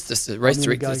the worst race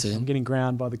director decision? I'm getting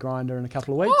ground by the grinder in a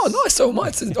couple of weeks. Oh, nice.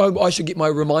 So I should get my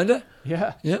reminder.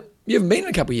 Yeah. Yeah. You haven't been in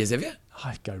a couple of years, have you?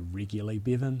 I go regularly,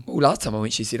 Bevan. Well, last time I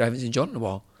went, she said I haven't seen John in a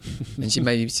while, and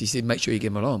she said make sure you get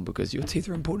him along because your teeth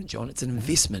are important, John. It's an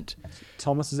investment.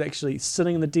 Thomas is actually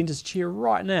sitting in the dentist chair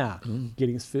right now,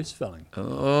 getting his first filling.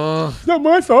 Oh, Not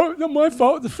my fault.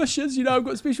 The fissures, you know, I've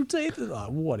got special teeth. Like,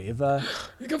 whatever.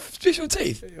 you got special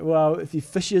teeth. Well, if your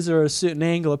fissures are at a certain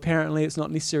angle, apparently it's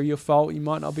not necessarily your fault. You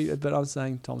might not be, but I'm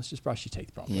saying, Thomas, just brush your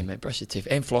teeth properly. Yeah, mate, brush your teeth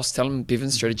and floss. Tell them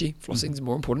Bevan's strategy. Flossing is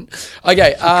more important.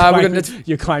 Okay, we're going to.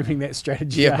 You're claiming that strategy.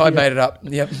 Yeah, I made it up.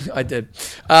 Yep, I did.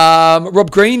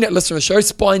 Rob Green, listener of the show,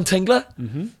 Spine Tingler.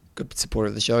 Good supporter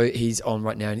of the show. He's on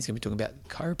right now and he's going to be talking about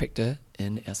chiropractor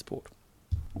in our sport.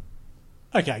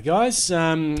 Okay, guys.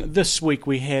 This week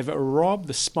we have Rob,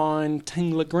 the Spine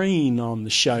Tingler Green, on the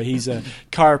show. He's a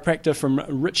chiropractor from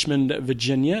Richmond,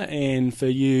 Virginia. And for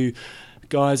you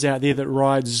guys out there that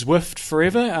ride Zwift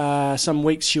forever, some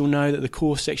weeks you'll know that the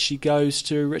course actually goes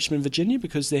to Richmond, Virginia,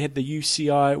 because they had the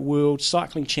UCI World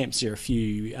Cycling Champs there a few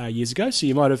years ago. So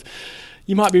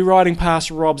you might be riding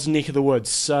past Rob's neck of the woods.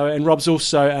 So, and Rob's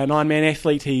also an Ironman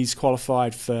athlete. He's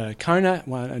qualified for Kona.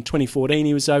 Well, in 2014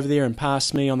 he was over there and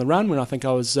passed me on the run when I think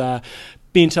I was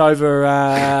bent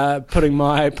over putting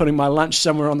my lunch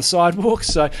somewhere on the sidewalk.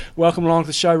 So welcome along to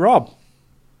the show, Rob.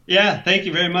 Yeah, thank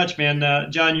you very much,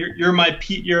 man. John, you're my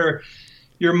Peter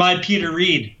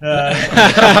Reed. Nice.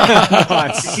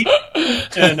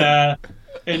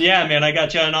 And yeah, man, I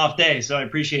got you on an off day, so I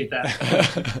appreciate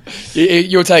that.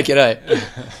 You'll take it, eh?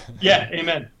 Yeah,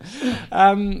 amen.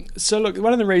 So look,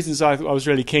 one of the reasons I was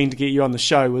really keen to get you on the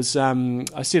show was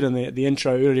I said in the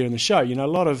intro earlier in the show, you know, a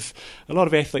lot of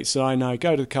athletes that I know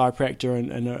go to the chiropractor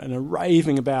and are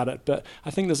raving about it, but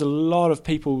I think there's a lot of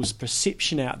people's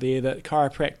perception out there that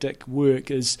chiropractic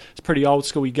work is pretty old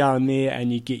school. You go in there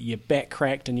and you get your back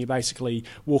cracked and you basically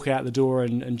walk out the door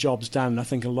and job's done. And I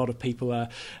think a lot of people are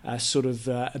sort of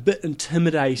a bit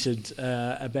intimidated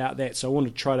about that. So I want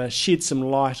to try to shed some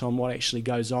light on what actually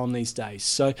goes on these days.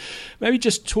 So maybe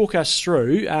just talk us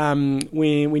through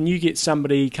when you get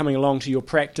somebody coming along to your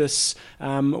practice,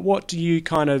 what do you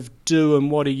kind of do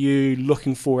and what are you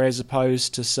looking for as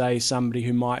opposed to, say, somebody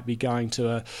who might be going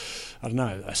to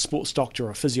a sports doctor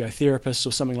or a physiotherapist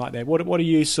or something like that? What are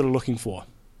you sort of looking for?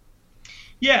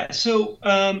 Yeah, so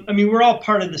I mean, we're all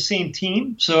part of the same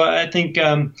team, so I think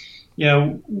you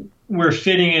know, we're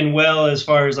fitting in well as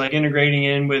far as like integrating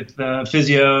in with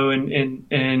physio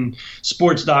and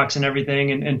sports docs and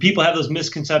everything. And people have those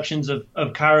misconceptions of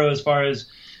chiro as far as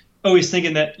always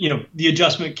thinking that, you know, the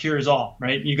adjustment cures all,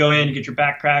 right? You go in, you get your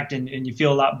back cracked and you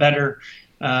feel a lot better.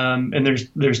 And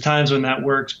there's times when that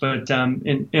works. But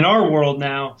in our world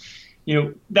now, you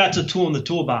know, that's a tool in the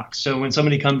toolbox. So when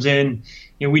somebody comes in,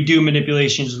 you know, we do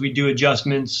manipulations, we do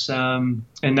adjustments, and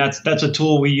that's a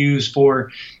tool we use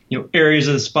for, you know, areas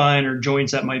of the spine or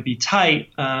joints that might be tight.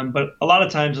 But a lot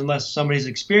of times, unless somebody's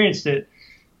experienced it,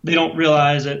 they don't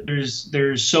realize that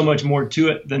there's so much more to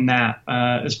it than that,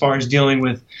 as far as dealing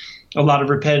with a lot of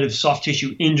repetitive soft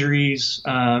tissue injuries,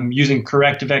 using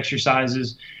corrective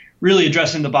exercises, really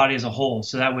addressing the body as a whole.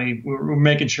 So that way we're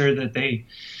making sure that they,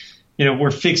 you know,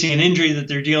 we're fixing an injury that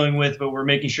they're dealing with, but we're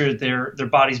making sure that their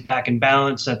body's back in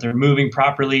balance, that they're moving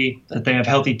properly, that they have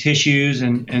healthy tissues,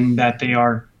 and that they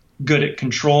are good at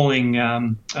controlling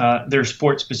their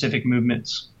sport-specific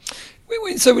movements.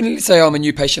 So when, let's say I'm a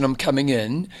new patient, I'm coming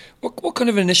in, what kind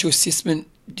of initial assessment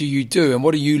do you do, and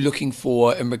what are you looking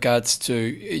for in regards to,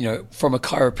 you know, from a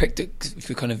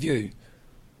chiropractic kind of view?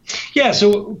 Yeah,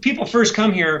 so people first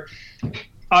come here,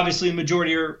 obviously the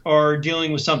majority are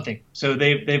dealing with something. So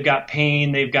they've got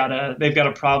pain, they've got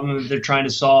a problem that they're trying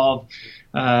to solve,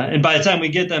 and by the time we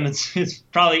get them, it's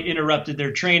probably interrupted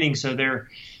their training, so they're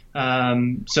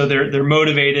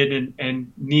motivated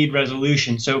and need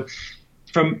resolution. So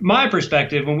from my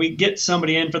perspective, when we get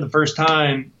somebody in for the first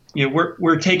time, you know,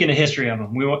 we're taking a history of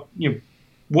them. We want, you know,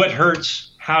 what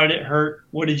hurts, how did it hurt,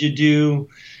 what did you do,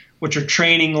 what's your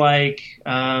training like?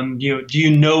 Do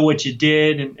you know what you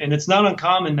did? And it's not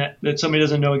uncommon that somebody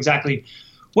doesn't know exactly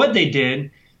what they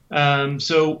did.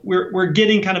 So we're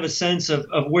getting kind of a sense of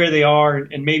where they are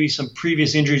and maybe some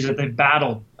previous injuries that they've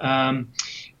battled. And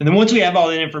then once we have all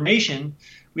that information,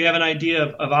 we have an idea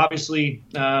of obviously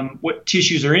what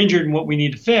tissues are injured and what we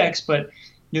need to fix. But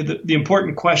the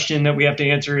important question that we have to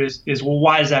answer is well,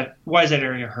 why is that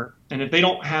area hurt? And if they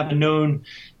don't have a known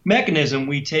mechanism,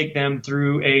 we take them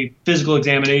through a physical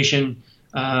examination,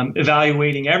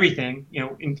 evaluating everything,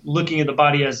 looking at the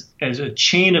body as a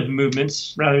chain of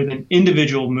movements rather than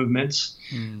individual movements,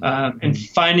 and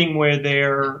finding where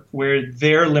their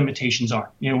limitations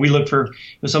are. We look for,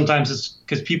 sometimes it's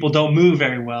because people don't move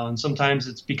very well, and sometimes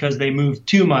it's because they move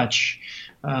too much.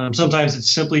 Sometimes it's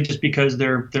simply just because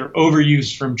they're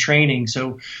overused from training.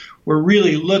 So we're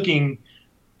really looking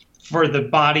for the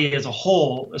body as a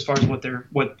whole as far as what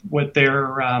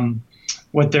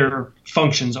their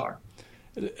functions are.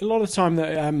 A lot of the time,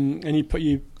 and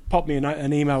you pop me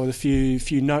an email with a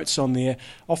few notes on there.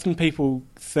 Often people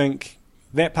think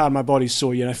that part of my body's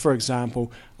sore. For example,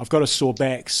 I've got a sore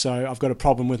back, so I've got a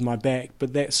problem with my back.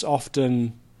 But that's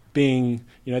often being,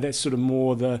 that's sort of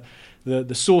more the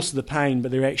source of the pain.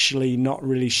 But they're actually not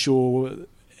really sure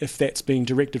if that's being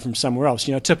directed from somewhere else.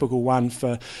 A typical one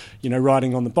for,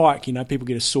 riding on the bike, people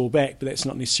get a sore back, but that's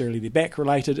not necessarily their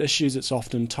back-related issues. It's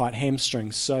often tight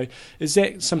hamstrings. So is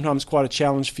that sometimes quite a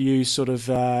challenge for you, sort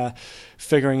of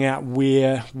figuring out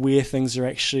where things are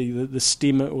actually the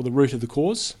stem or the root of the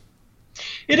cause?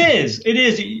 It is.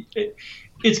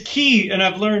 It's key, and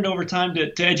I've learned over time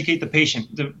to educate the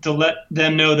patient, to let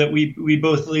them know that we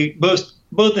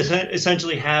both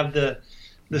essentially have the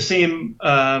same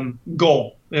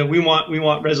goal. We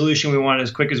want resolution. We want it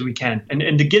as quick as we can,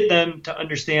 and to get them to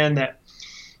understand that,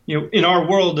 in our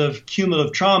world of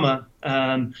cumulative trauma,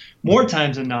 more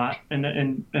times than not,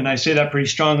 and I say that pretty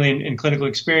strongly in clinical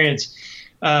experience,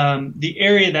 the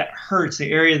area that hurts,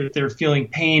 the area that they're feeling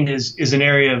pain is an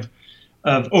area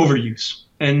of overuse.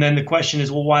 And then the question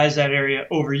is, well, why is that area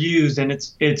overused? And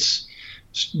it's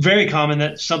very common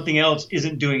that something else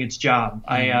isn't doing its job.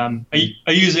 I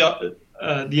use the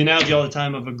analogy all the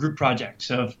time of a group project.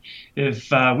 So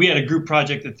if we had a group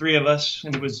project, the three of us,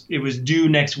 and it was due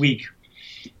next week,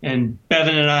 and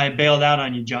Bevan and I bailed out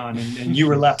on you, John, and you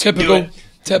were left. Typical.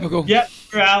 Yep,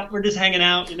 we're out. We're just hanging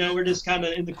out. We're just kind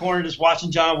of in the corner, just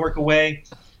watching John work away.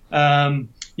 By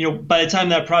the time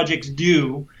that project's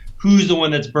due, who's the one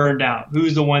that's burned out?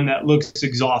 Who's the one that looks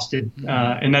exhausted?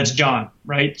 And that's John,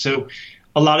 right? So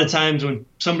a lot of times when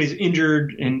somebody's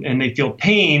injured and they feel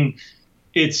pain,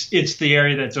 it's the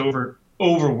area that's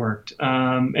overworked.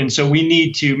 And so we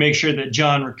need to make sure that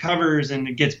John recovers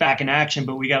and gets back in action,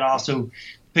 but we got to also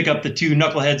pick up the two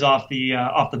knuckleheads off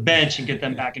the bench and get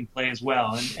them back in play as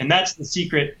well. And that's the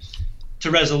secret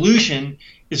to resolution,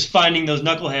 is finding those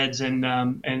knuckleheads.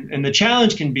 And the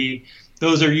challenge can be,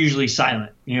 those are usually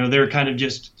silent. They're kind of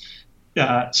just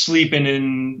sleeping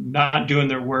and not doing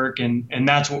their work, and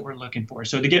that's what we're looking for.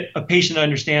 So to get a patient to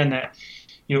understand that,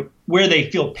 where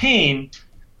they feel pain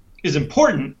is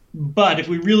important, but if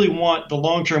we really want the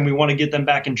long term, we want to get them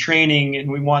back in training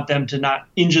and we want them to not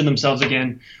injure themselves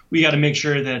again, we got to make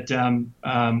sure that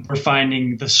we're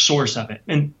finding the source of it.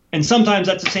 And sometimes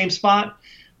that's the same spot.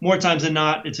 More times than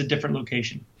not, it's a different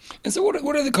location. And so what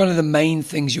are the kind of the main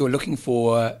things you're looking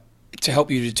for to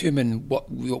help you determine what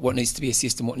needs to be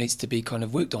assessed and what needs to be kind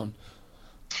of worked on?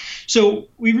 So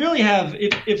we really have,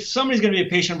 if somebody's going to be a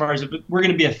patient of ours, if we're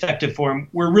going to be effective for them,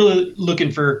 we're really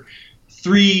looking for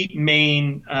three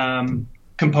main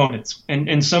components.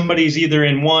 And somebody's either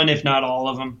in one, if not all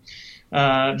of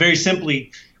them. Very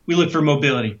simply, we look for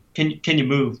mobility. Can you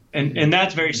move? And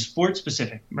that's very sport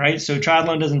specific, right? So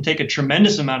triathlon doesn't take a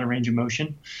tremendous amount of range of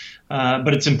motion,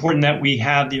 but it's important that we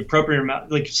have the appropriate amount.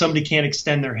 Like if somebody can't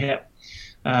extend their hip,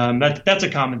 that's a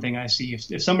common thing I see.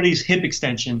 If somebody's hip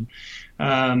extension,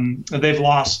 they've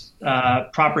lost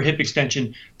proper hip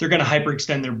extension, they're going to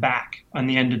hyperextend their back on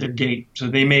the end of their gait. So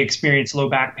they may experience low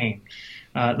back pain.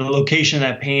 The location of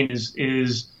that pain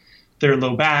is their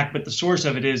low back, but the source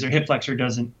of it is their hip flexor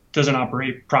doesn't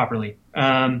operate properly.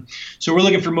 So we're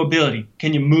looking for mobility.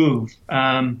 Can you move?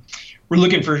 We're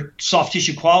looking for soft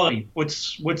tissue quality.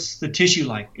 What's the tissue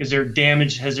like? Is there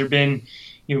damage? Has there been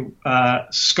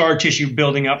scar tissue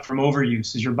building up from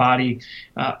overuse? Is your body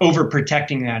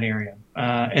overprotecting that area?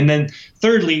 And then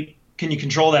thirdly, can you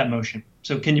control that motion?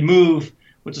 So can you move?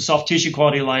 What's the soft tissue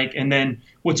quality like? And then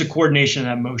what's the coordination of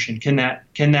that motion? Can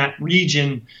that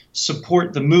region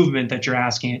support the movement that you're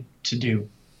asking it to do?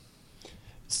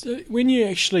 So when you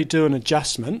actually do an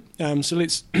adjustment, so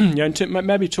let's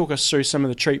maybe talk us through some of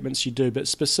the treatments you do, but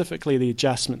specifically the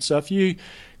adjustment. So if you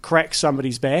crack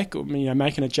somebody's back, or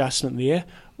make an adjustment there,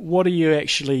 what are you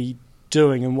actually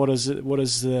doing, and what is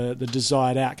the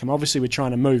desired outcome? Obviously, we're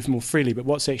trying to move more freely, but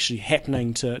what's actually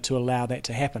happening to allow that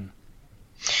to happen?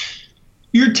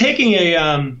 You're taking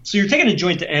a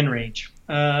joint to end range,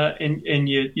 and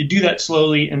you do that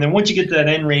slowly, and then once you get to that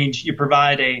end range, you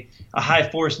provide a high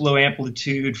force, low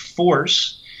amplitude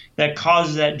force that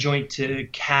causes that joint to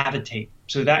cavitate.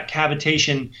 So that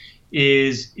cavitation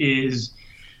is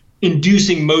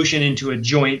inducing motion into a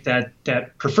joint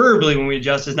that preferably when we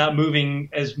adjust is not moving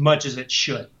as much as it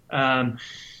should.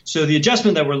 So the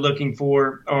adjustment that we're looking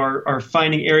for are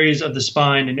finding areas of the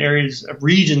spine and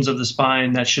regions of the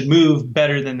spine that should move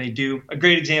better than they do. A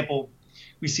great example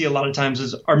we see a lot of times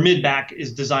is our mid-back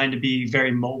is designed to be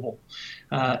very mobile.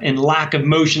 And lack of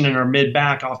motion in our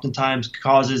mid-back oftentimes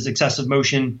causes excessive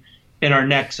motion in our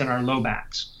necks and our low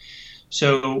backs.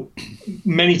 So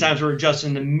many times we're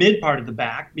adjusting the mid part of the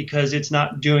back because it's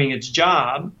not doing its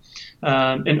job,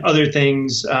 and other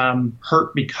things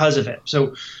hurt because of it.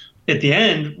 So at the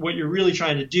end, what you're really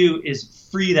trying to do is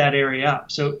free that area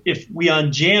up. So if we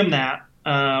unjam that,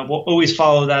 we'll always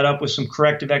follow that up with some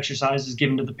corrective exercises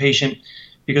given to the patient,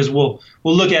 because we'll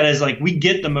look at it as like we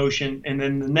get the motion, and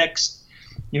then the next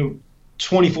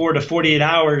 24 to 48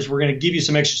 hours, we're going to give you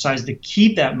some exercise to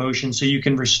keep that motion so you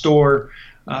can restore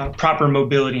proper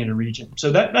mobility in a region.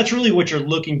 So that's really what you're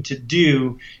looking to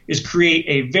do, is create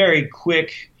a very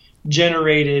quick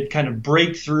generated kind of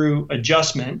breakthrough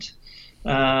adjustment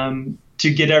to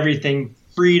get everything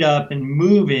freed up and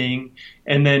moving,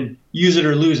 and then use it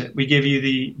or lose it. We give you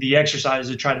the exercise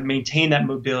to try to maintain that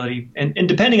mobility. And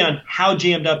depending on how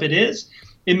jammed up it is,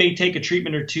 it may take a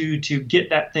treatment or two to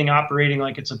get that thing operating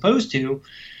like it's supposed to.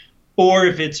 Or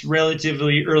if it's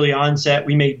relatively early onset,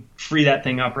 we may free that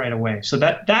thing up right away. So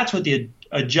that's what the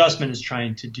adjustment is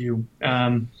trying to do.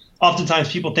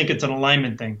 Oftentimes people think it's an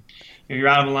alignment thing. You're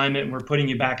out of alignment and we're putting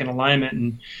you back in alignment.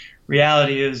 And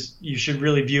reality is you should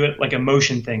really view it like a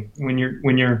motion thing. When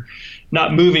you're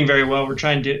not moving very well, we're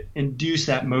trying to induce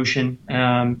that motion.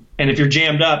 And if you're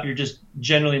jammed up, you're just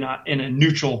generally not in a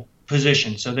neutral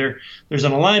position. So there's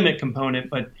an alignment component,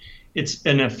 but it's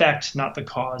an effect, not the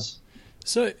cause.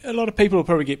 So a lot of people will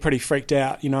probably get pretty freaked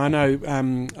out. I know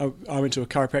I went to a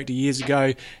chiropractor years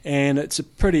ago, and it's a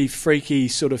pretty freaky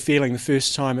sort of feeling the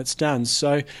first time it's done.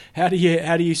 So how do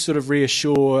you sort of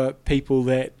reassure people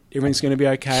that everything's going to be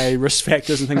okay, risk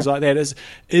factors and things like that?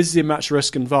 Is there much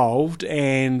risk involved,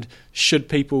 and should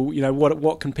people,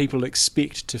 what can people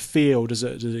expect to feel? Is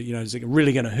it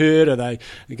really going to hurt? Are they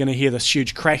going to hear this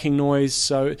huge cracking noise?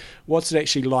 So what's it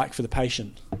actually like for the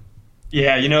patient?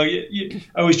 Yeah, I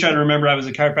always try to remember I was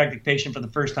a chiropractic patient for the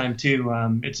first time too.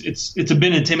 It's a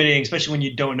bit intimidating, especially when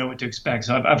you don't know what to expect.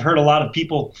 So I've heard a lot of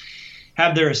people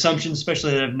have their assumptions,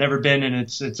 especially that have never been, and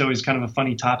it's always kind of a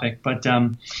funny topic. But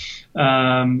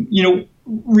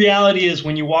reality is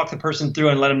when you walk the person through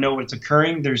and let them know what's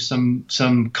occurring, there's some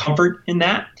comfort in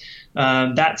that.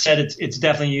 That said, it's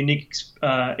definitely unique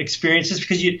experiences,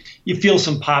 because you feel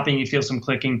some popping, you feel some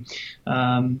clicking,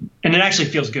 and it actually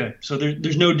feels good. So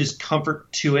there's no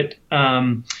discomfort to it.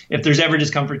 If there's ever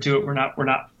discomfort to it, we're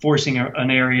not forcing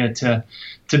an area to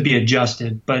be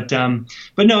adjusted. But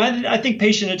no, I think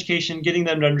patient education, getting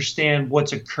them to understand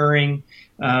what's occurring,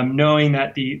 knowing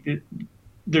that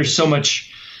there's so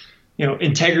much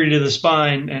integrity to the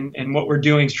spine, and what we're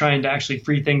doing is trying to actually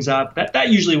free things up. That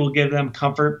usually will give them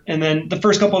comfort. And then the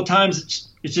first couple of times,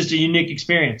 it's just a unique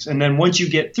experience. And then once you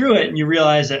get through it and you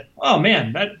realize that, oh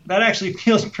man, that actually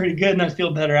feels pretty good, and I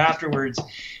feel better afterwards.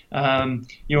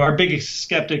 Our biggest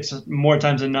skeptics more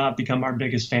times than not become our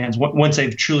biggest fans once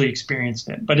they've truly experienced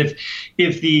it. But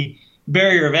if the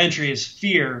barrier of entry is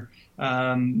fear,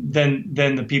 then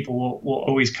the people will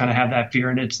always kind of have that fear,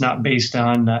 and it's not based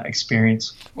on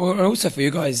experience. Well, and also for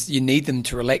you guys, you need them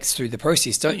to relax through the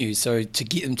process, don't you? So to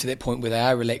get them to that point where they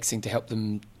are relaxing, to help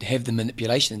them have the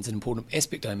manipulation is an important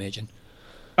aspect, I imagine.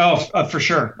 Oh, for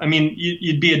sure. I mean,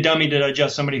 you'd be a dummy to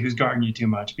adjust somebody who's guarding you too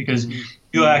much, because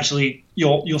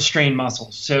you'll strain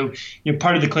muscles. So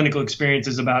part of the clinical experience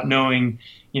is about knowing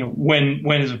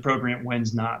when is appropriate,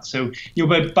 when's not. So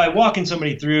by walking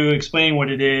somebody through, explaining what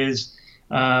it is,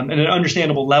 at an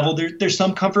understandable level, there's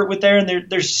some comfort with there, and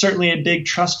there's certainly a big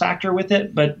trust factor with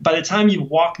it. But by the time you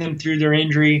walk them through their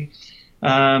injury,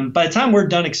 by the time we're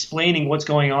done explaining what's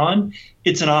going on,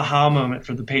 it's an aha moment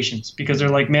for the patients, because they're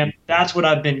like, man, that's what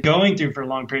I've been going through for a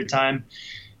long period of time.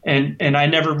 And I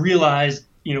never realized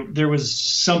there was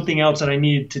something else that I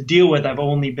needed to deal with. I've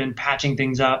only been patching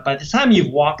things up. By the time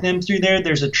you've walked them through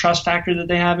there's a trust factor that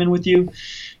they have in with you.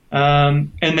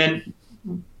 And then,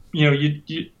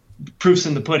 you proof's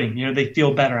in the pudding. They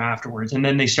feel better afterwards, and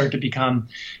then they start to become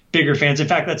bigger fans. In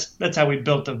fact, that's how we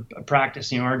built a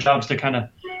practice. Our job's to kind of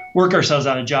work ourselves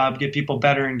out of job, get people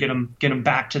better, and get them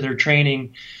back to their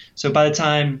training. So by the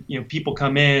time people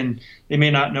come in, they may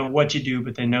not know what you do,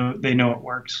 but they know it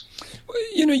works.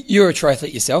 You're a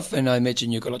triathlete yourself, and I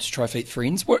imagine you've got lots of triathlete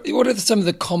friends. What are some of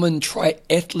the common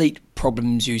triathlete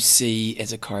problems you see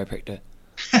as a chiropractor?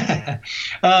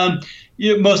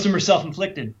 Most of them are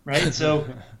self-inflicted, right? So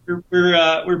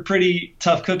we're pretty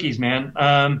tough cookies, man.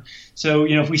 So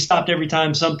if we stopped every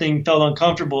time something felt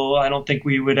uncomfortable, I don't think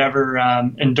we would ever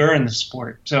endure in the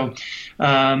sport. So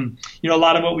a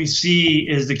lot of what we see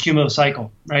is the cumulative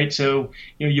cycle, right? So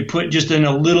you put just in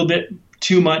a little bit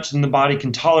too much than the body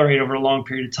can tolerate over a long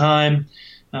period of time.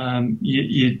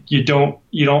 You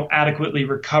don't adequately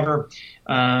recover.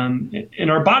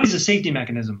 And our body's a safety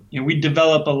mechanism. We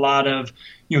develop a lot of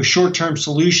short-term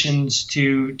solutions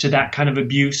to that kind of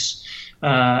abuse,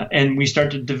 and we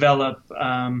start to develop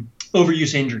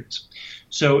overuse injuries.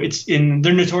 So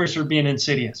they're notorious for being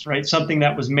insidious, right? Something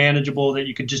that was manageable that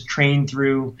you could just train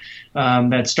through,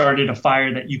 that started a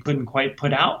fire that you couldn't quite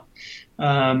put out.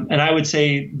 And I would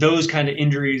say those kind of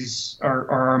injuries are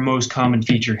our most common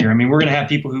feature here. I mean, we're going to have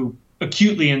people who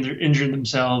acutely injure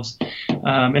themselves,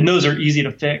 and those are easy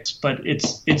to fix, but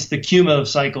it's the cumulative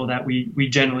cycle that we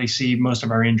generally see most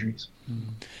of our injuries.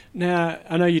 Now,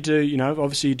 I know you do,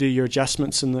 obviously you do your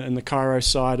adjustments in the chiro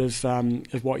side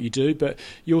of what you do, but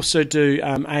you also do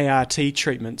ART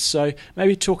treatments. So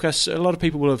maybe talk us, a lot of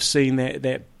people will have seen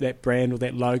that brand or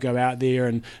that logo out there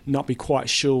and not be quite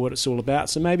sure what it's all about.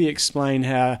 So maybe explain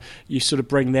how you sort of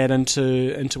bring that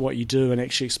into what you do and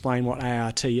actually explain what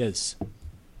ART is.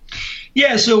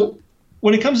 Yeah, so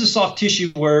when it comes to soft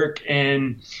tissue work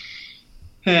and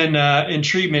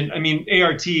treatment, I mean,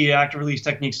 ART, active release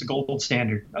techniques, the gold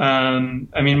standard. I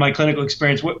mean, my clinical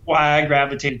experience, why I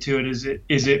gravitated to it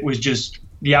is it was just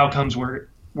the outcomes were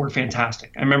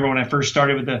fantastic. I remember when I first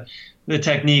started with the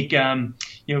technique,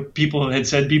 people had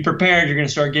said, be prepared, you're going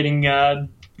to start getting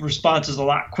responses a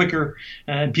lot quicker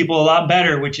and people a lot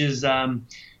better, which is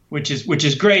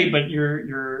great, but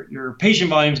your patient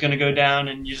volume is going to go down,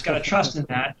 and you just got to trust in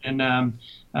that. And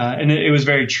it was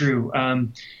very true.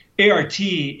 ART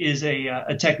is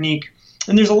a technique,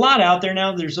 and there's a lot out there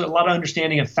now. There's a lot of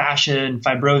understanding of fascia and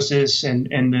fibrosis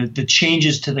and the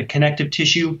changes to the connective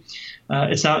tissue.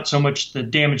 It's not so much the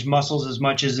damaged muscles as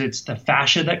much as it's the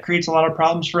fascia that creates a lot of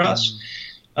problems for us.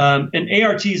 And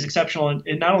ART is exceptional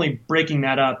in not only breaking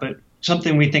that up, but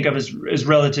something we think of as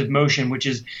relative motion, which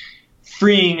is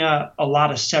freeing up a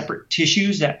lot of separate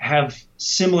tissues that have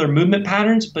similar movement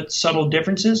patterns but subtle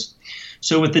differences.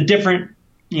 So with the different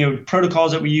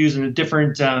protocols that we use and the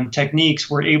different techniques,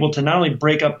 we're able to not only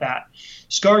break up that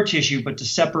scar tissue, but to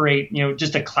separate,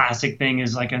 just a classic thing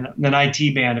is like an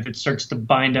IT band. If it starts to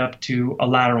bind up to a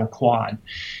lateral quad,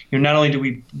 not only do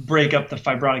we break up the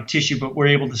fibrotic tissue, but we're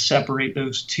able to separate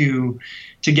those two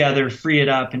together, free it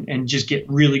up, and just get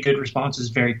really good responses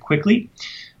very quickly.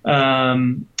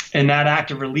 And that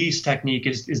active release technique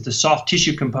is the soft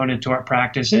tissue component to our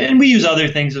practice. And we use other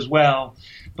things as well,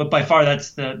 but by far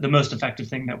that's the most effective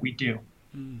thing that we do.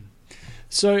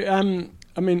 So,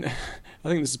 I mean, I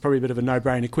think this is probably a bit of a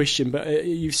no-brainer question, but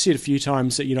you've said a few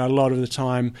times that, a lot of the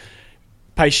time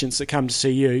patients that come to see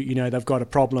you, they've got a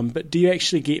problem, but do you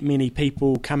actually get many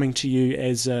people coming to you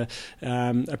as a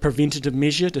preventative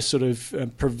measure to sort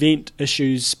of prevent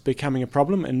issues becoming a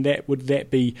problem? And would that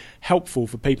be helpful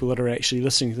for people that are actually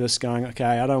listening to this going,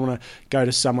 okay, I don't want to go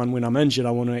to someone when I'm injured,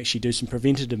 I want to actually do some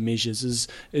preventative measures?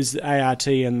 Is the ART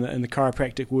and the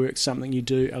chiropractic work something you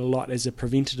do a lot as a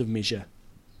preventative measure?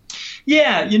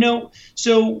 Yeah,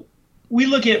 so we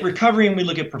look at recovery and we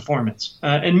look at performance.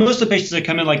 And most of the patients that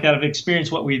come in like that have experienced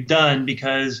what we've done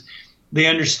because they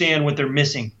understand what they're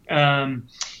missing.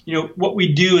 What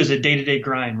we do is a day-to-day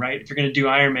grind, right? If you're going to do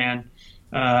Ironman,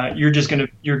 you're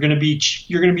going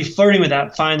to be flirting with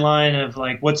that fine line of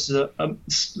like, what's the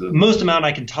most amount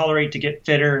I can tolerate to get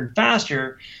fitter and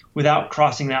faster without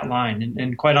crossing that line.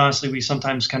 And quite honestly, we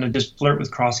sometimes kind of just flirt with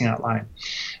crossing that line.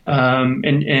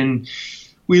 And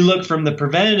we look from the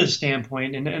preventative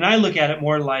standpoint, and I look at it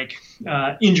more like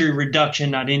injury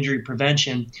reduction, not injury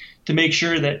prevention, to make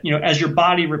sure that, as your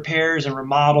body repairs and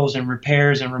remodels and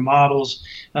repairs and remodels,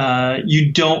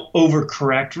 you don't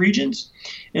overcorrect regions.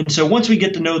 And so once we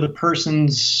get to know the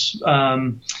person's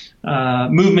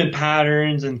movement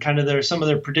patterns and kind of some of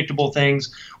their predictable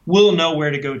things, we'll know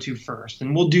where to go to first.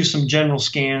 And we'll do some general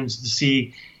scans to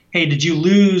see, hey, did you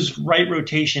lose right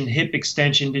rotation, hip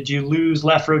extension? Did you lose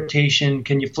left rotation?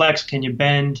 Can you flex? Can you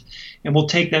bend? And we'll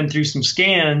take them through some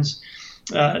scans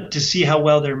to see how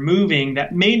well they're moving.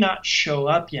 That may not show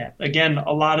up yet. Again,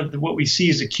 a lot of what we see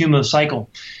is a cumulative cycle,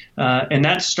 and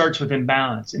that starts with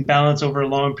imbalance. Imbalance over a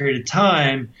long period of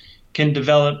time can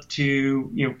develop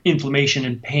to inflammation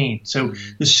and pain. So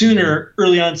the sooner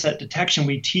early onset detection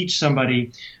we teach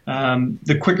somebody,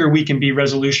 the quicker we can be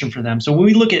resolution for them. So when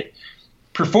we look at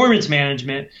performance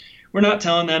management, we're not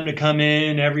telling them to come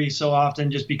in every so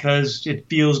often just because it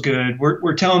feels good.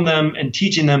 We're telling them and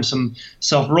teaching them some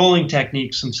self-rolling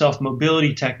techniques, some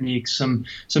self-mobility techniques, some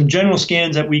general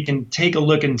scans that we can take a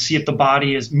look and see if the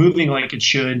body is moving like it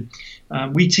should.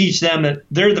 We teach them that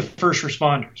they're the first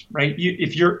responders, right?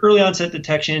 If you're early onset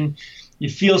detection, you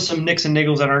feel some nicks and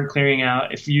niggles that aren't clearing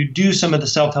out. If you do some of the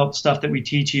self-help stuff that we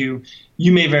teach you,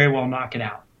 you may very well knock it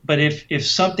out. But if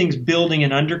something's building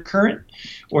an undercurrent,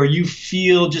 or you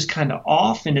feel just kind of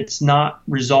off and it's not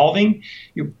resolving,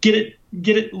 you get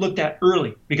it looked at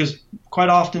early, because quite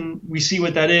often we see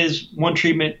what that is. One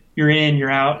treatment, you're in,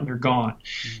 you're out, and you're gone.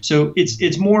 So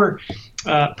it's more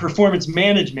performance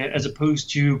management as opposed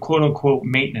to quote unquote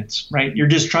maintenance, right? You're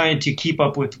just trying to keep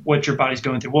up with what your body's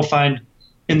going through. We'll find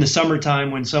in the summertime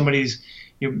when somebody's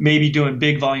maybe doing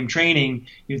big volume training,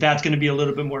 that's going to be a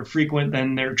little bit more frequent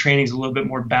than their training's a little bit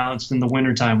more balanced in the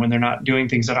wintertime when they're not doing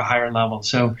things at a higher level.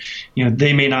 So,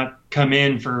 they may not come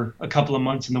in for a couple of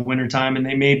months in the wintertime, and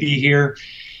they may be here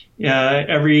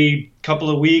every couple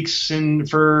of weeks and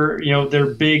for, their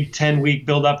big 10-week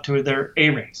build up to their A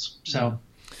race. So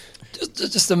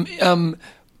is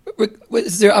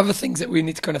there other things that we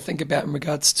need to kind of think about in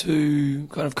regards to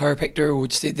kind of chiropractor, or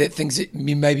just that things that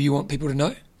maybe you want people to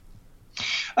know?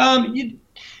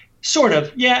 Sort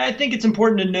of. Yeah, I think it's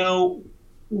important to know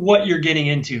what you're getting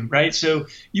into, right? So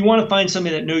you want to find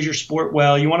somebody that knows your sport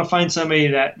well. You want to find somebody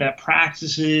that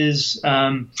practices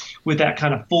with that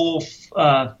kind of full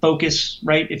focus,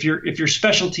 right? If your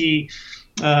specialty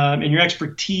and your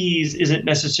expertise isn't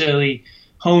necessarily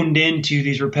honed into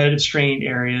these repetitive strain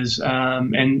areas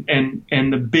and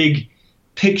the big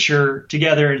picture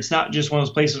together, and it's not just one of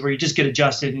those places where you just get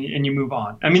adjusted and you move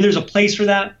on. I mean, there's a place for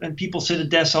that, and people sit at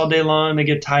desks all day long, they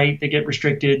get tight, they get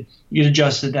restricted, you get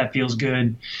adjusted, that feels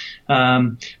good.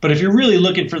 But if you're really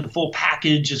looking for the full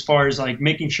package as far as like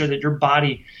making sure that your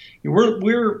body,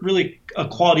 we're really a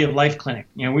quality of life clinic.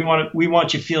 We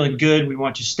want you feeling good, we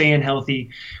want you staying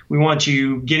healthy, we want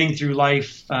you getting through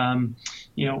life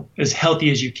as healthy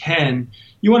as you can.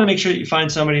 You want to make sure that you find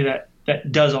somebody that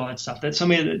does all that stuff. That's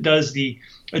somebody that does the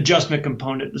adjustment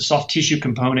component, the soft tissue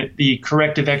component, the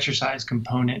corrective exercise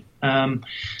component, and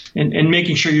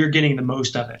making sure you're getting the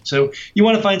most of it. So you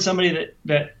want to find somebody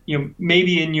that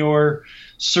maybe in your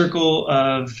circle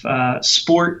of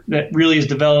sport that really has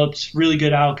developed really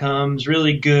good outcomes,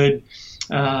 really good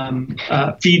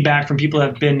feedback from people that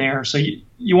have been there. So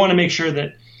you want to make sure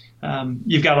that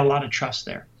you've got a lot of trust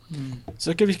there.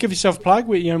 So give yourself a plug.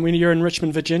 When you're in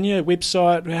Richmond, Virginia,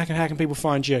 website, how can people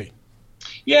find you?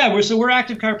 Yeah, we're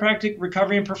Active Chiropractic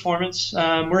Recovery and Performance.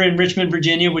 We're in Richmond,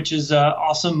 Virginia, which is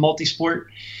awesome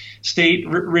multi-sport state,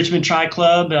 Richmond Tri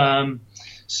Club.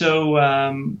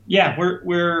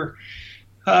 We're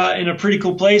in a pretty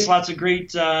cool place. Lots of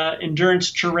great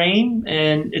endurance terrain,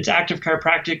 and it's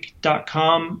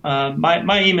activechiropractic.com.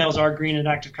 My emails are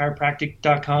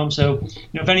green@activechiropractic.com. So,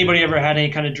 if anybody ever had any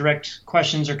kind of direct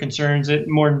questions or concerns,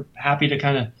 I'm more than happy to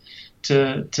kind of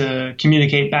to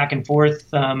communicate back and forth.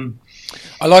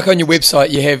 I like on your website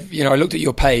you have, I looked at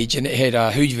your page and it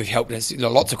had who you've helped us,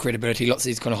 lots of credibility, lots of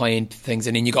these kind of high-end things,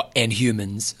 and then you got and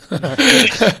humans. I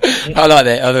like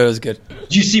that. I thought it was good.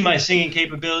 Did you see my singing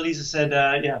capabilities? It said,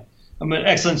 I'm an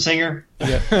excellent singer.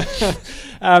 Yeah.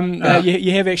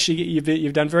 You have actually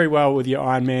you've done very well with your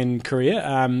Ironman career.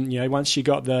 Once you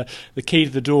got the key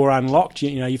to the door unlocked,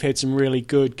 you've had some really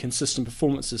good, consistent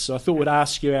performances. So I thought we'd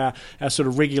ask you our sort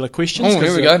of regular questions. Oh,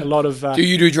 here we go. A lot of do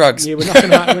you do drugs? Yeah, we're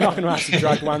not going to ask the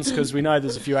drug ones because we know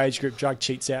there's a few age group drug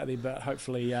cheats out there, but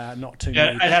hopefully not too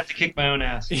many. I'd have to kick my own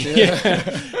ass.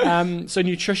 Yeah. So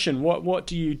nutrition. What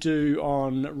do you do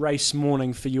on race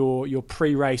morning for your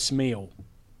pre-race meal?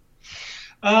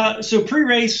 So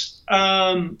pre-race,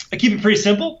 I keep it pretty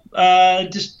simple.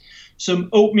 Just some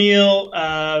oatmeal,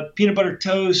 peanut butter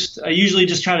toast. I usually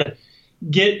just try to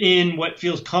get in what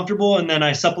feels comfortable, and then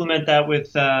I supplement that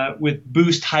with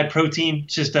Boost High Protein.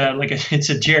 It's just it's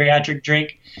a geriatric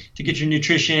drink to get your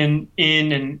nutrition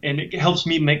in, and it helps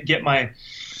me get my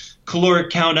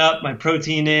caloric count up, my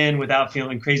protein in without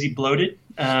feeling crazy bloated.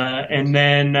 And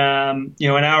then an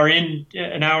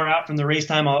hour out from the race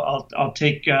time, I'll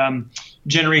take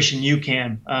Generation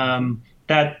UCAN.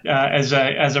 That as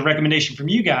a recommendation from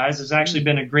you guys has actually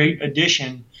been a great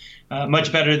addition.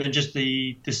 Much better than just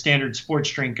the standard sports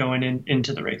drink going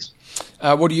into the race.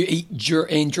 What do you eat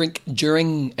and drink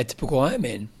during a typical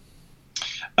Ironman?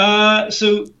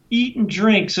 So eat and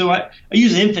drink. So I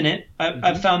use Infinite.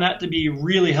 I've found that to be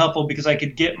really helpful because I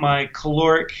could get my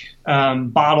caloric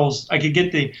bottles. I could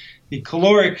get the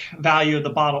caloric value of the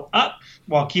bottle up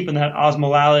while keeping that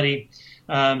osmolality.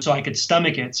 So I could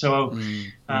stomach it. So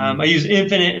I use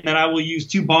Infinite, and then I will use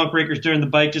 2 bonk breakers during the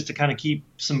bike just to kind of keep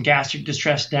some gastric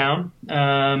distress down.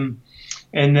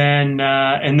 And then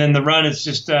the run is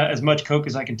just as much Coke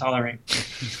as I can tolerate.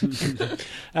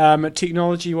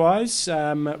 Technology-wise,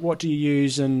 what do you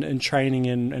use in training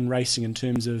and racing in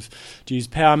terms of, do you use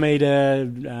power meter,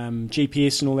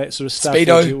 GPS and all that sort of stuff?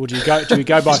 Speedo. Or do you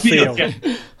go by feel? Yeah.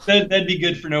 That'd be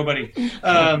good for nobody.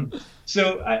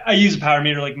 So I use a power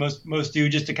meter like most do,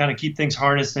 just to kind of keep things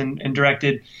harnessed and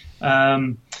directed,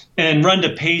 and run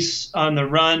to pace on the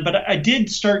run. But I did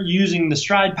start using the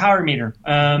Stride power meter.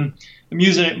 I'm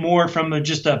using it more from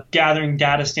just a gathering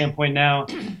data standpoint now.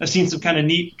 I've seen some kind of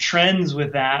neat trends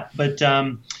with that, but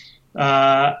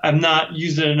I've not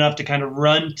used it enough to kind of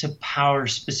run to power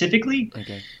specifically.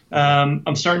 Okay.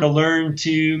 I'm starting to learn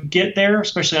to get there,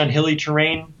 especially on hilly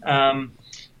terrain.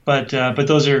 But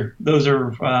those are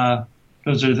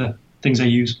the things I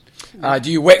use.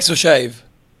 Do you wax or shave?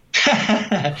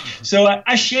 So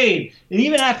I shave, and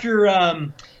even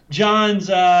after John's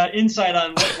insight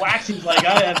on what waxing's like,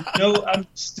 I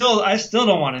still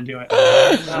don't want to do it.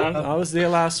 I was there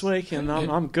last week, and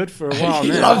I'm good for a while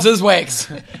now. He loves his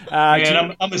wax.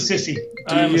 I'm a sissy.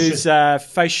 Do you use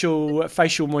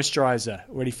facial moisturizer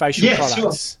or any facial products?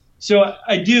 Sure. So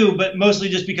I do, but mostly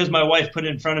just because my wife put it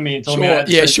in front of me and told me.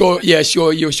 Sure. You're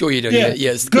sure you do. Yeah.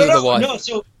 Yes. No.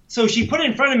 So she put it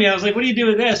in front of me. I was like, "What do you do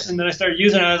with this?" And then I started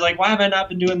using it. I was like, "Why have I not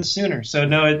been doing this sooner?" So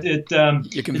no, it's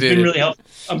been really helpful.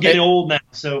 I'm getting old now,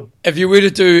 so. If you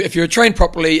were trained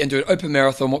properly and do an open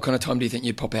marathon, what kind of time do you think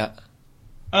you'd pop out?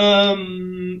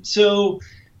 So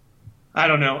I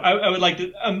don't know. I would like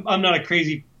to. I'm not a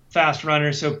crazy fast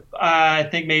runner, so I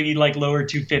think maybe like lower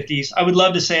 250s. I would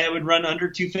love to say I would run under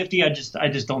 250. I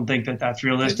just don't think that's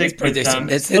realistic. That's pretty decent.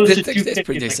 That's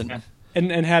pretty decent.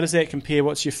 And how does that compare?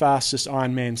 What's your fastest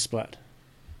Ironman split?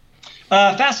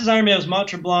 Fastest Ironman was Mont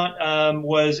Tremblant,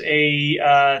 was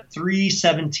a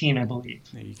 3:17, I believe.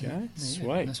 There you go.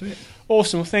 Sweet.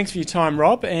 Awesome. Well, thanks for your time,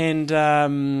 Rob, and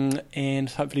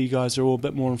hopefully you guys are all a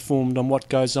bit more informed on what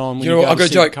goes on when you go to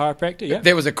see a chiropractor. Yeah,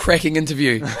 that was a cracking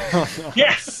interview.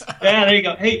 Yes. Yeah, there you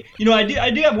go. Hey,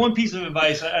 I do have one piece of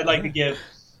advice I'd like to give.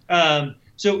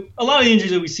 So a lot of the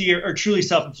injuries that we see are truly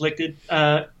self-inflicted.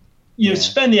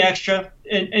 Spend the extra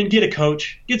and get a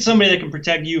coach. Get somebody that can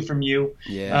protect you from you.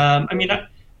 Yeah.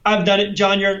 I've done it.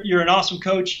 John, you're an awesome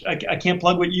coach. I can't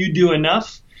plug what you do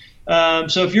enough.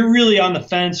 So if you're really on the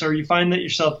fence or you find that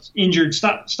yourself injured,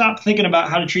 stop thinking about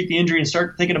how to treat the injury and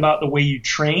start thinking about the way you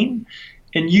train,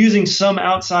 and using some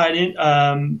outside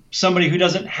somebody who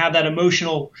doesn't have that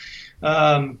emotional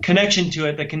connection to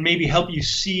it that can maybe help you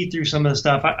see through some of the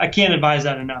stuff. I can't advise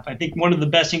that enough. I think one of the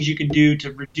best things you can do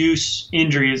to reduce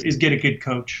injury is get a good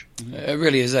coach. It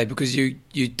really is, because you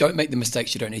don't make the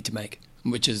mistakes you don't need to make,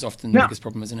 which is often the biggest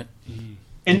problem, isn't it?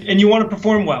 And you want to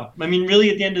perform well.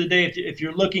 Really, at the end of the day, if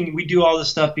you're looking, we do all this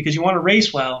stuff because you want to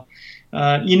race well.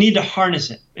 You need to harness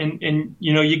it, and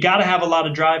you got to have a lot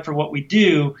of drive for what we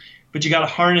do. But you got to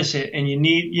harness it, and you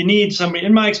need somebody.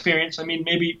 In my experience,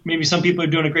 maybe some people are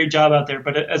doing a great job out there,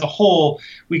 but as a whole,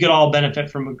 we could all benefit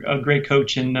from a great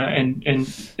coach. And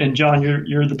John,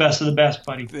 you're the best of the best,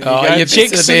 buddy. Your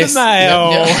checks in the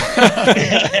mail.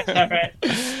 Yep. All right.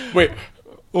 Wait.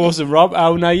 Awesome, Rob.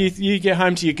 Now you get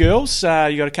home to your girls. You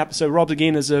got a couple. So Rob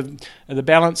again is the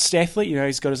balanced athlete.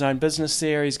 He's got his own business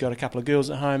there. He's got a couple of girls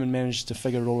at home and managed to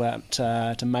figure it all out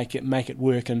to make it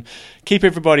work and keep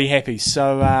everybody happy.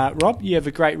 So Rob, you have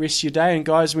a great rest of your day. And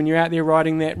guys, when you're out there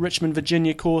riding that Richmond,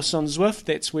 Virginia course on Zwift,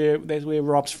 that's where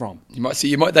Rob's from. You might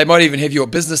see. They might even have your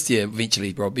business there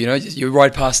eventually, Rob. You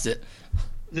ride past it.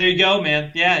 There you go,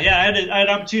 man. Yeah. I had an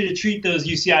opportunity to treat those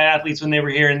UCI athletes when they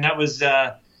were here, and that was.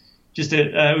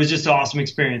 It was just an awesome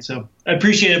experience. So I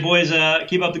appreciate it, boys.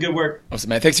 Keep up the good work. Awesome,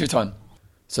 man. Thanks for your time.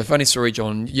 So funny story,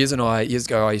 John. Years ago, I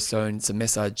used to own some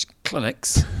massage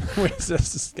clinics. Where's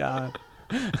this going?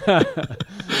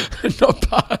 Not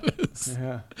parlours.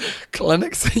 Yeah.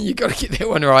 Clinics. You got to get that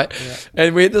one right. Yeah.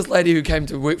 And we had this lady who came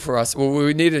to work for us. Well,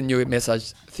 we needed a new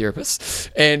massage therapist,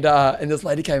 and this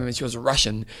lady came in and she was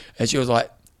Russian, and she was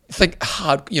like, think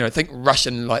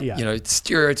Russian, like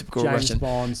stereotypical James Russian.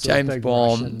 Bond, James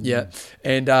Bond, Russian. yeah.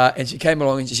 And she came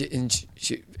along and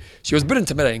she was a bit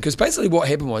intimidating because basically what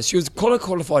happened was she was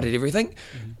qualified at everything.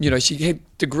 Mm-hmm. She had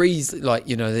degrees but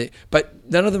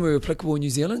none of them were applicable in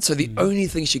New Zealand. So the only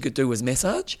thing she could do was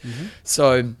massage. Mm-hmm.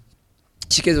 So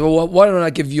she goes, well, why don't I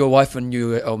give your wife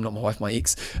not my wife, my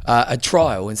ex, a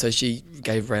trial? And so she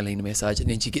gave Raylene a massage, and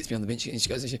then she gets me on the bench and she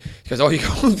goes, oh, you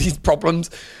got all these problems.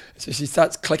 So she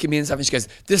starts clicking me and stuff, and she goes,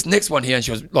 this next one here, and she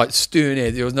was like stern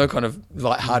there. There was no kind of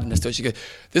like hardness to it. She goes,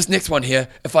 this next one here,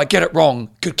 if I get it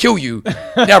wrong, could kill you.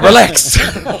 Now relax.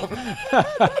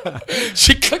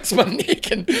 She clicks my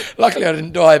neck, and luckily I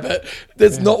didn't die, but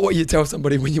that's not what you tell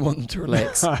somebody when you want them to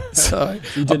relax. So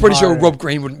I'm pretty sure Rob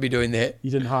Green wouldn't be doing that.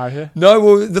 You didn't hire her? No,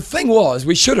 well, the thing was,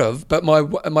 we should have, but my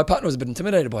partner was a bit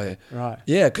intimidated by her. Right.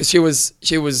 Yeah, because she was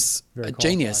Very a qualified.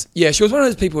 genius. Yeah, she was one of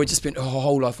those people who had just spent her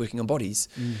whole life working on bodies.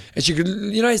 And she could,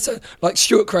 so, like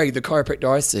Stuart Craig, the chiropractor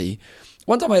I see,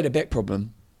 one time I had a back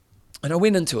problem, and I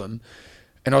went into him,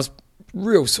 and I was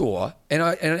real sore, and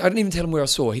I didn't even tell him where I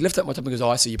was sore. He lifted up my top and goes,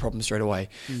 I see your problem straight away.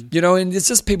 And it's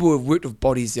just people who have worked with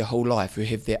bodies their whole life who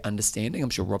have that understanding. I'm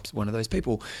sure Rob's one of those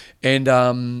people. And,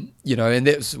 and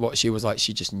that was what she was like.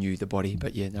 She just knew the body.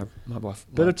 But yeah, no, my wife.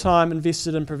 Bit of time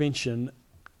invested in prevention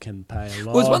can pay a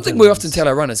lot. Well, it's one thing we often tell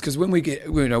our runners, because when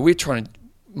we're trying to,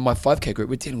 my 5K group,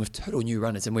 we're dealing with total new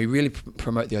runners, and we really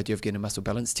promote the idea of getting a muscle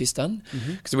balance test done,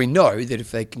 because we know that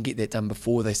if they can get that done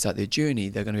before they start their journey,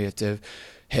 they're going to have to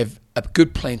have a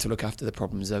good plan to look after the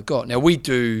problems they've got. Now, we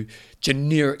do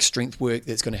generic strength work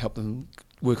that's going to help them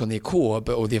work on their core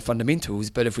or their fundamentals,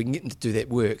 but if we can get them to do that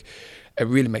work, it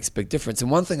really makes a big difference. And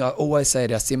one thing I always say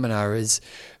at our seminar is,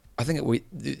 I think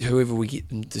whoever we get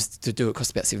them to do it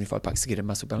costs about $75 to get a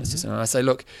muscle balance test done. And I say,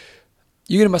 look,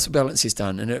 you get a muscle balance test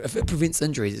done, and if it prevents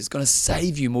injuries, it's going to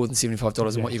save you more than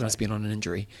 $75 on what you're going to spend on an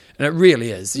injury. And it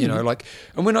really is, and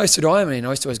when I used to do Ironman, I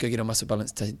used to always go get a muscle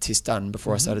balance test done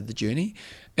before I started the journey.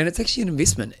 And it's actually an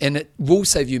investment, and it will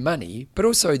save you money, but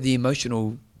also the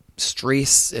emotional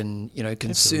stress and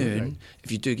concern Absolutely.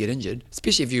 if you do get injured,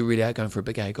 especially if you really are going for a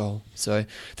big A goal. So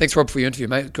thanks, Rob, for your interview,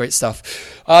 mate. Great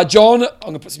stuff. John, I'm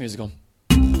going to put some music on.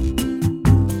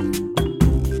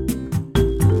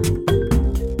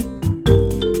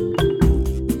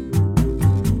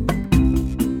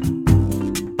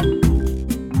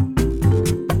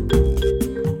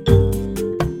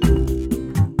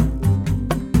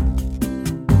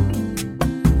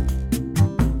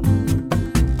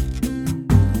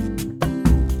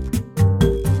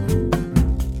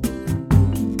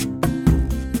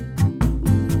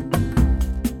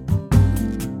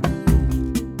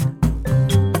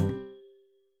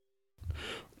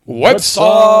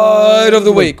 Website of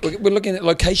the week. We're looking at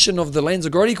location of the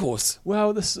Lanzarote course.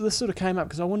 Well, this sort of came up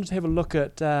because I wanted to have a look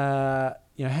at how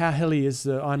hilly is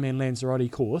the Ironman Lanzarote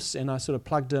course, and I sort of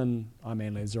plugged in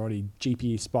Ironman Lanzarote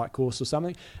GPS bike course or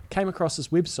something. Came across this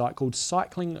website called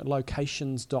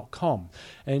cyclinglocations.com,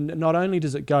 and not only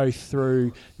does it go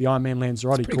through the Ironman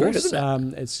Lanzarote course,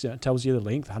 it tells you the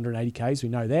length, 180 k's, we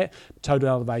know that. Total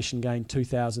elevation gain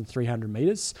 2,300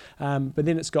 meters, but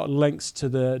then it's got links to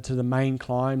the main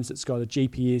climbs. It's got a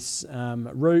GPS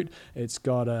route. It's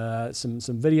got some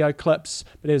video clips.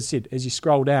 But as I said, as you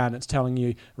scroll down, it's telling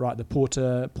you right the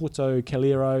Porto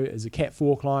Calero is a Cat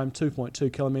 4 climb,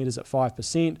 2.2 kilometres at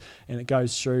 5%, and it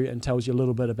goes through and tells you a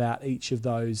little bit about each of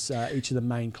those, each of the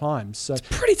main climbs. So it's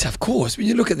a pretty tough course when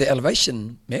you look at the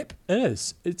elevation map. It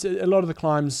is. It's a lot of the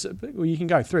climbs. Well, you can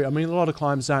go through. I mean, a lot of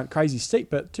climbs aren't crazy steep,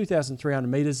 but 2,300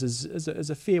 metres is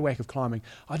a fair whack of climbing.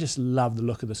 I just love the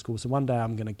look of this course, and one day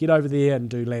I'm going to get over there and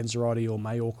do Lanzarote or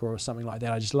Majorca or something like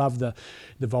that. I just love the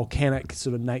volcanic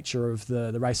sort of nature of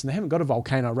the race, and they haven't got a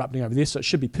volcano erupting over there, so it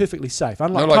should be perfectly safe.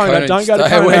 Unlike Kona, don't go to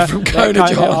Kona. Away from Kona,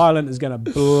 Kona John. Island is going to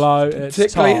blow its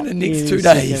particularly top in the next any 2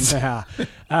 days. second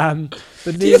now.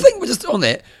 But Do you think, just on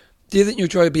that, do you think you'll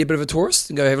try to be a bit of a tourist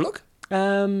and go have a look?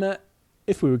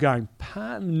 If we were going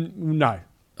no.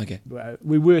 Okay.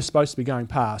 We were supposed to be going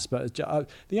past, but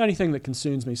the only thing that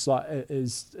concerns me slightly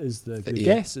is the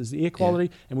gas, is the air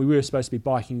quality, and we were supposed to be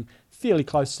biking fairly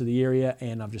close to the area,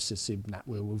 and I've just said, nah,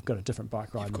 we've got a different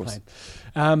bike ride in the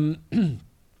plan.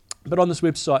 But on this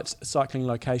website,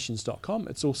 cyclinglocations.com,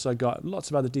 it's also got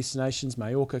lots of other destinations: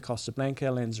 Mallorca, Costa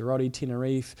Blanca, Lanzarote,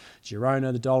 Tenerife,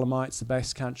 Girona, the Dolomites, the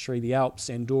Basque Country, the Alps,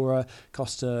 Andorra,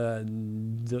 Costa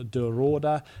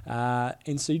d'Orada.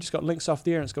 And so you just got links off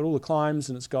there, and it's got all the climbs,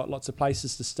 and it's got lots of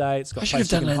places to stay. It's got I should have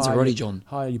done Lanzarote, John.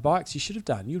 Hire your bikes. You should have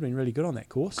done. You've been really good on that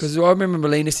course. Because I remember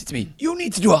Melina said to me, "You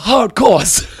need to do a hard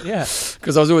course." Yeah.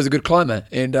 Because I was always a good climber,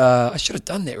 and I should have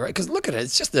done that, right? Because look at it,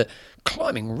 it's just a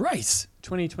climbing race.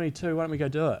 2022, why don't we go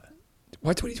do it?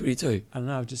 Why 2022? I don't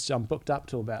know, I'm booked up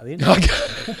till about then.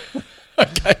 Okay.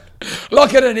 Okay.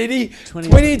 Lock it in, Eddie.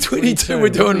 2022, we're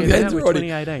doing Lanzarote.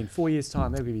 2018, 4 years'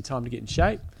 time. That'll give you time to get in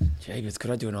shape. Jeebus,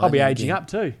 could I do an I'll be Ironman aging again? up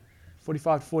too.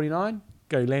 45 to 49.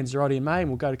 Go Lanzarote in May, and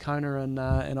we'll go to Kona in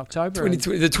October. The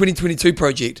 2022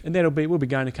 project. And we'll be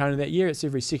going to Kona that year. It's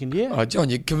every second year. Oh,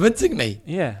 John, you're convincing me.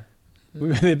 Yeah.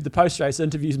 The post-race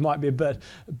interviews might be a bit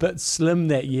slim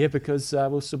that year because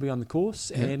we'll still be on the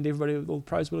course, and all the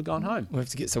pros will have gone home. We'll have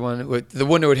to get someone. The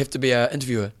winner would have to be an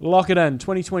interviewer. Lock it in.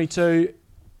 2022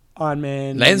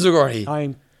 Ironman. Lanzarote.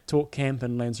 Iron Talk Camp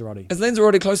in Lanzarote. Is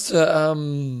Lanzarote close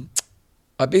to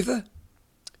Ibiza?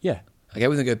 Yeah, Okay,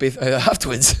 we're going to go Ibiza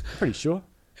afterwards. pretty sure.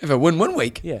 Have a win-win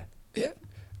week. Yeah. Yeah.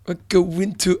 We're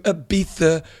going to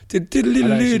Ibiza. I don't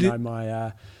actually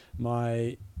know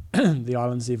my the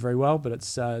islands there very well, but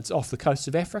it's off the coast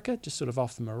of Africa, just sort of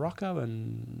off of Morocco,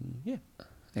 and yeah.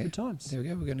 Good times. There we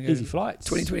go. We're going to go. Easy flights.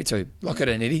 2022. Lock it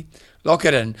in, Eddie. Lock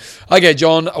it in. Okay,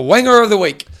 John, a wanger of the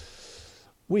week.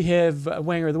 We have a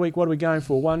wanger of the week. What are we going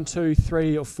for? 1, 2,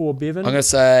 3, or 4, Bevan? I'm going to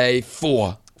say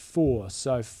 4. 4.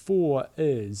 So 4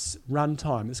 is run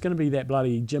time. It's going to be that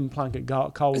bloody Jim Plunkett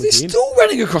goal Is he again. still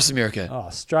running across America? Oh,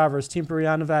 Strava is temporarily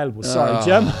unavailable. Sorry, Oh.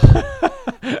 Jim.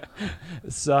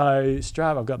 So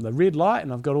Strava, I've got the red light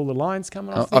and I've got all the lines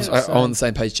coming off there. I'm on the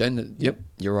same page, Jane. Yep,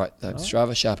 you're right.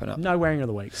 Strava, sharpen up. No wanger of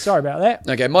the week. Sorry about that.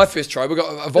 Okay, my first try. We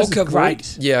got a This is Volca great.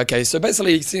 Void. Yeah, okay. So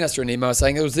basically, he sent us through an email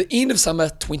saying it was the end of summer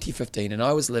 2015, and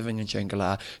I was living in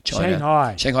Shangri-La,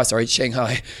 China.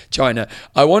 Shanghai, China.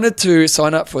 I wanted to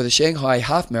sign up for the Shanghai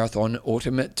Half Marathon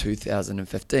Autumn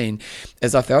 2015,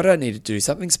 as I felt I needed to do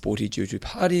something sporty due to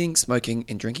partying, smoking,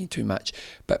 and drinking too much,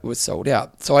 but was sold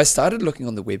out. So I started looking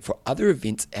on the web for other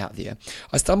events out there.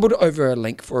 I stumbled over a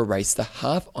link for a race, the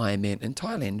Half Ironman in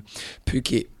Thailand,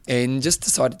 Phuket, and just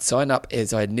decided to sign up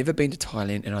as I had never been to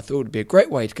Thailand, and I thought it would be a great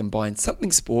way to combine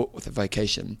something sport with a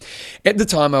vacation. At the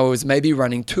time, I was maybe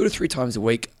running 2 to 3 times a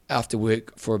week after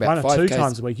work for about 1 or 2 5Ks.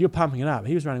 times a week. You're pumping it up.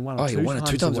 He was running 1 or 2 1 or 2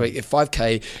 times times a week at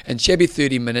 5K and shabby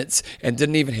 30 minutes, and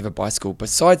didn't even have a bicycle.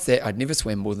 Besides that, I'd never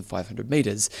swam more than 500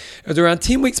 meters. It was around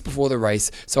 10 weeks before the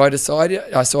race, so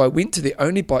I went to the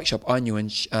only bike shop I knew in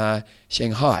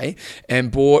Shanghai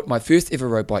and bought my first ever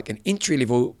road bike, an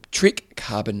entry-level Trek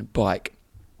Carbon bike.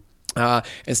 And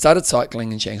started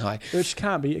cycling in Shanghai. Which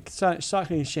can't be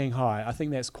cycling in Shanghai. I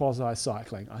think that's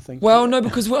quasi-cycling. I think. Well, no,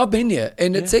 because I've been there,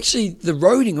 and it's actually, the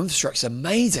roading infrastructure is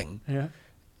amazing. Yeah.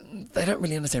 They don't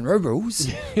really understand road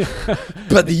rules,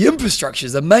 but the infrastructure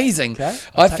is amazing. Okay.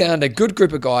 I found a good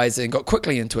group of guys and got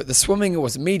quickly into it. The swimming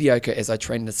was mediocre as I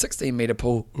trained in a 16-meter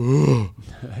pool.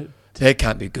 That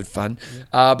can't be good fun.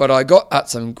 But I got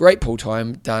some great pool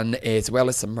time done, as well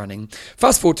as some running.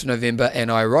 Fast forward to November,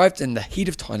 and I arrived in the heat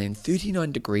of Thailand,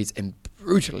 39 degrees and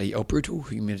brutal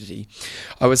humidity.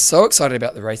 I was so excited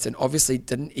about the race, and obviously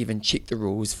didn't even check the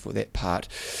rules for that part,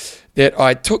 that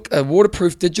I took a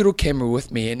waterproof digital camera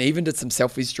with me and even did some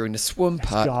selfies during the swim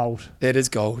part. Gold. That is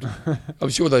gold. I'm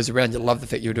sure those around you love the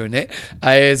fact you're doing that.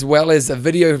 As well as a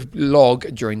video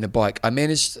log during the bike. I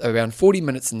managed around 40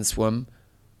 minutes in the swim.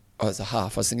 Oh, it's a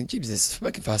half. I was thinking, geez, this is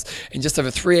fucking fast. And just over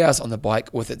 3 hours on the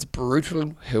bike with its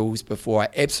brutal hills before I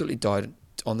absolutely died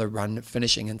on the run,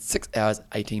 finishing in 6 hours,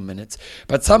 18 minutes.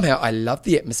 But somehow I loved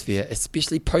the atmosphere,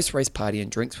 especially post-race party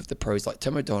and drinks with the pros like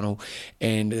Tim O'Donnell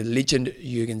and the legend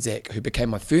Jürgen Zach, who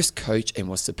became my first coach and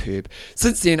was superb.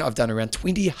 Since then, I've done around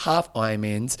 20 half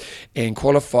Ironmans and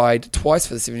qualified twice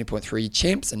for the 70.3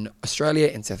 champs in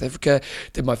Australia and South Africa.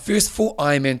 Did my first full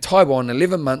Ironman Taiwan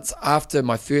 11 months after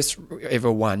my first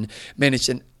ever one. Managed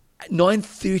an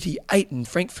 9:38 in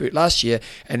Frankfurt last year,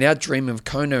 and now dreaming of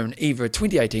Kona in either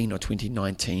 2018 or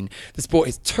 2019. The sport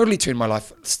has totally turned my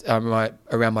life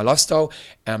around my lifestyle,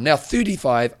 and I'm now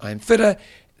 35. I am fitter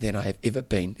than I have ever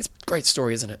been. It's a great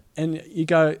story, isn't it? And you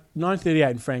go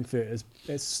 9:38 in Frankfurt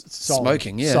that's solid.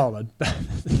 Smoking, yeah. Solid. But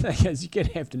the thing is, you're going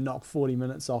to have to knock 40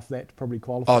 minutes off that to probably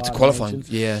qualify. Oh, to qualify, I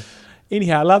imagine. yeah.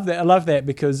 anyhow, I love that. I love that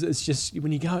because it's just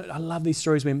when you go. I love these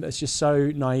stories when it's just so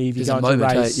naive. You There's go a into a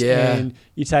moment, race yeah. and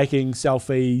you're taking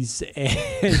selfies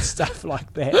and stuff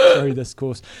like that through this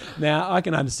course. Now, I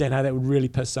can understand how that would really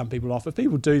piss some people off. If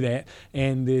people do that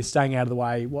and they're staying out of the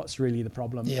way, what's really the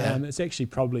problem? Yeah. It's actually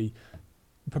probably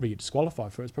get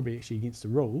disqualified for it. It's probably actually against the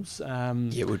rules. Yeah,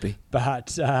 it would be.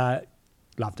 But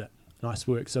loved it. Nice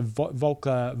work. So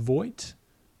Volker Voigt,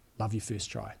 love your first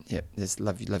try. Yeah, just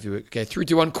love your work. Okay, 3,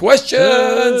 2, 1,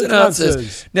 questions and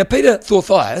answers. Now, Peter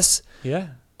Thorthias, Yeah.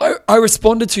 I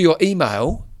responded to your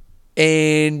email,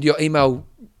 and your email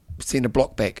sent a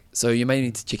block back. So you may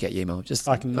need to check out your email. Just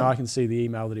I can see the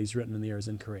email that he's written in there is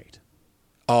incorrect.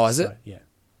 Oh, is So, it? yeah.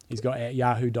 He's got at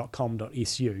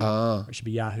yahoo.com.su. Ah. It should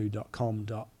be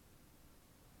yahoo.com.au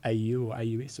or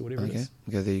AUS or whatever it Okay. is.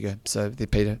 Okay, there you go. So there,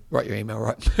 Peter, write your email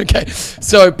right. Okay.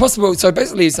 So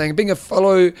basically he's saying, being a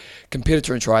fellow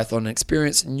competitor in triathlon and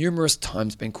experienced numerous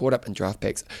times being caught up in draft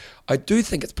packs, I do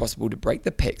think it's possible to break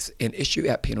the packs and issue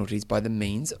out penalties by the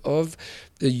means of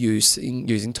the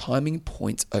using timing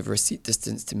points over a set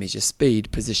distance to measure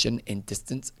speed, position, and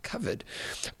distance covered.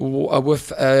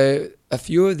 With a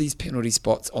few of these penalty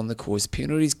spots on the course,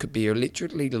 penalties could be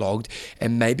electrically logged,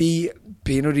 and maybe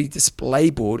penalty display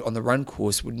board on the run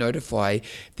course would notify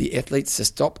the athletes to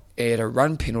stop at a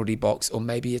run penalty box, or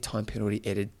maybe a time penalty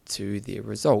added to their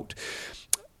result.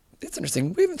 That's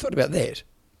interesting. We haven't thought about that.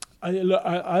 I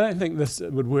don't think this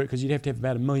would work because you'd have to have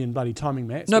about 1 million bloody timing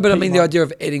mats. No, but I mean the idea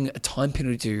of adding a time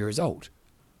penalty to your result.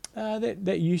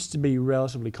 That used to be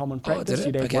relatively common practice. did it?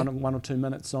 You'd have Okay. one or 2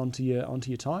 minutes onto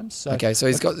your times. So Okay, so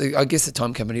he's got. I guess the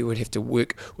time company would have to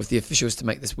work with the officials to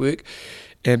make this work,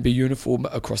 and be uniform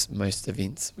across most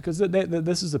events. because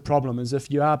this is the problem: is if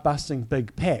you are busting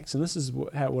big packs, and this is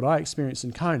what I experienced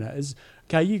in Kona is.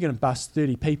 Okay, you're going to bust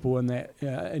 30 people in that.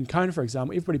 In Kona, for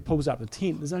example, everybody pulls up the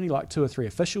tent. There's only like 2 or 3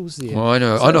 officials there. Oh, I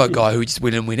know a guy who just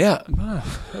went in and went out.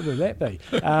 Oh, what would that be?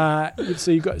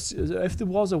 So you've got, if there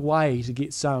was a way to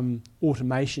get some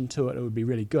automation to it, it would be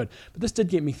really good. But this did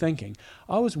get me thinking.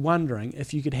 I was wondering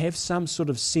if you could have some sort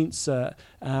of sensor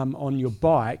on your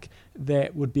bike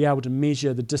that would be able to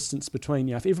measure the distance between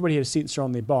you. If everybody had a sensor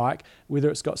on their bike, whether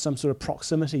it's got some sort of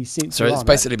proximity sensor So it's on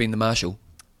basically been the marshal.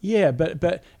 Yeah,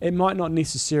 but it might not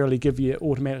necessarily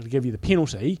automatically give you the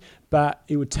penalty, but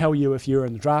it would tell you if you're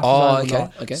in the draft zone or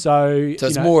not. Okay. So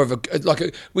it's more of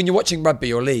when you're watching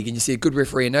rugby or league and you see a good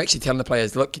referee and they're actually telling the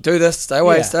players, look, you do this, stay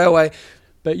away, stay away.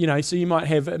 But, so you might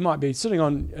have, it might be sitting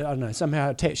on, I don't know,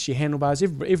 somehow attached to your handlebars.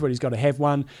 Everybody's got to have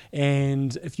one.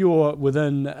 And if you're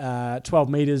within 12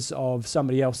 metres of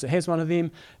somebody else that has one of them,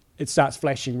 it starts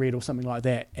flashing red or something like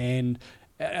that. And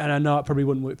I know it probably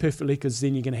wouldn't work perfectly because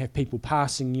then you're going to have people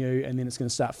passing you and then it's going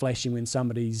to start flashing when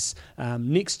somebody's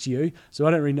next to you. So I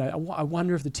don't really know. I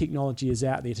wonder if the technology is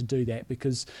out there to do that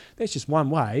because that's just one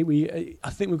way.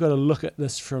 I think we've got to look at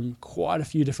this from quite a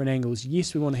few different angles.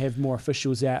 Yes, we want to have more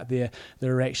officials out there that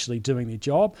are actually doing their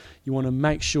job. You want to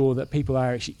make sure that people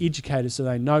are actually educated so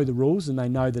they know the rules and they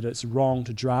know that it's wrong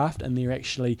to draft and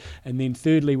then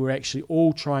thirdly, we're actually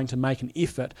all trying to make an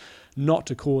effort not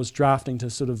to cause drafting to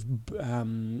sort of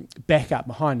back up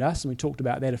behind us, and we talked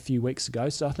about that a few weeks ago.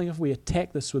 So I think if we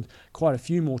attack this with quite a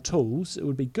few more tools, it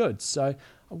would be good. So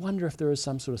I wonder if there is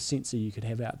some sort of sensor you could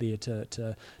have out there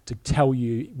to tell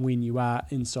you when you are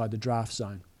inside the draft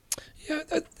zone. Yeah,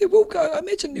 there will go. I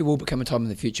imagine there will become a time in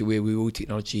the future where we will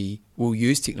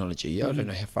use technology. I don't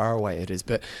know how far away it is,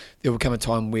 but there will come a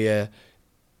time where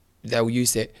they'll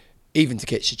use that even to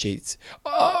catch the cheats.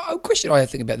 A question I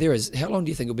think about there is, how long do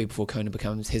you think it'll be before Kona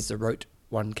has the rote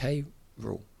 1K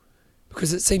rule?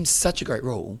 Because it seems such a great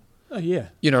rule. Oh, yeah.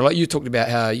 Like you talked about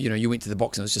how, you went to the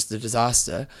box and it was just a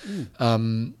disaster.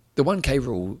 The 1K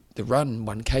rule, the run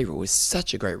 1K rule is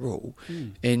such a great rule.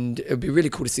 And it would be really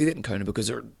cool to see that in Kona because,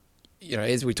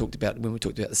 as we talked about when we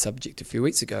talked about the subject a few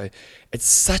weeks ago, it's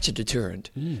such a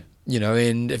deterrent.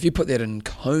 And if you put that in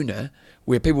Kona,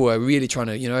 where people are really trying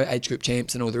to, age group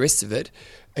champs and all the rest of it,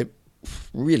 it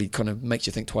really kind of makes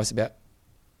you think twice about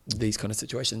these kind of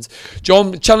situations.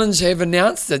 John, Challenge have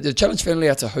announced that the Challenge family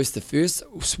are to host the first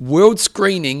world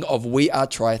screening of We Are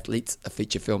Triathletes, a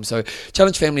feature film. So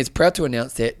Challenge family is proud to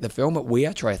announce that the film We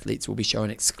Are Triathletes will be shown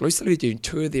exclusively during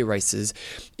 2 of their races,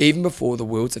 even before the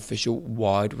world's official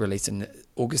wide release in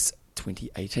August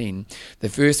 2018. The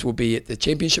first will be at the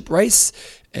championship race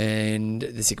and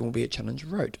the second will be at Challenge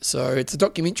Road. So it's a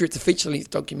documentary, it's a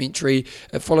feature-length documentary.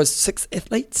 It follows 6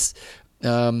 athletes.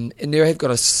 And there have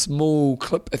got a small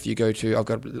clip if you go to, I'll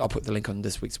put the link on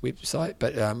this week's website,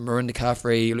 but Mirinda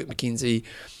Carfrey, Luke McKenzie,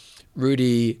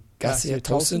 Rudy Garcia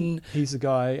Tolson. He's the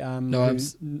guy. No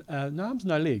arms. No arms,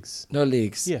 no legs. No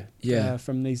legs. Yeah.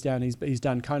 From knees down, he's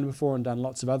done Kona before and done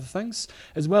lots of other things,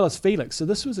 as well as Felix. So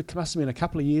this must have been a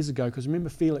couple of years ago, because remember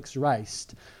Felix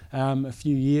raced a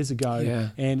few years ago,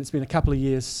 and it's been a couple of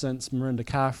years since Mirinda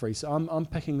Carfree. So I'm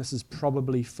picking this as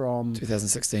probably from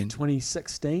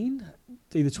 2016,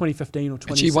 either 2015 or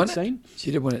 2016. She won it?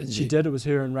 She did win it, didn't she? She did. It was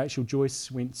her and Rachel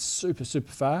Joyce went super,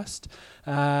 super fast.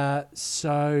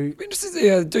 So interesting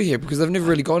to do here, because they've never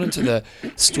really gone into the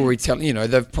storytelling. You know,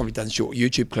 they've probably done short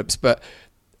YouTube clips, but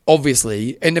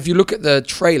obviously, and if you look at the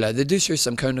trailer, they do show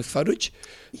some Kona footage.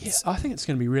 Yeah, I think it's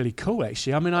going to be really cool,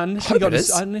 actually. I mean, I initially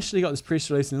got this press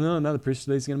release, and another press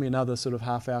release is going to be another sort of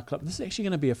half-hour clip. This is actually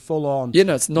going to be a full-on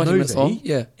it's 90 minutes long.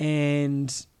 Yeah, and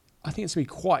I think it's going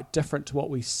to be quite different to what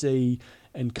we see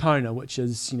in Kona, which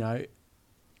is,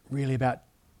 really about.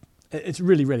 It's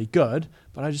really, really good,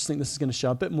 but I just think this is going to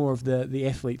show a bit more of the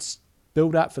athletes'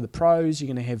 build-up for the pros. You're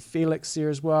going to have Felix there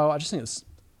as well. I just think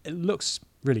it looks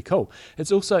really cool. It's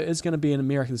going to be in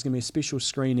America. There's going to be a special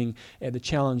screening at the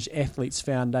Challenge Athletes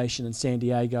Foundation in San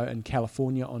Diego in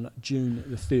California on June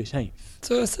the 13th.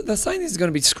 So they're saying there's going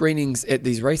to be screenings at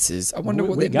these races. I wonder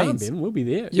what that means. Ben. We'll be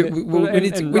there. Yeah, we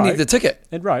need the ticket.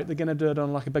 And they're going to do it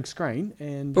on like a big screen.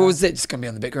 But was that just going to be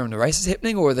on the background when the race is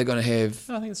happening, or are they going to have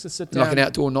I think it's just sit down, like an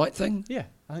outdoor night thing? Yeah,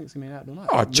 I think it's going to be an outdoor night.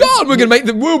 Oh, John, we're going to make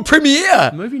the world premiere.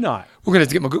 Movie night. We're going to have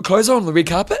to get my good clothes on the red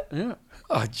carpet. Yeah.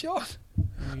 Oh, John.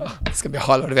 It's going to be a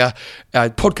highlight of our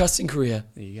podcasting career.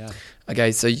 There you go.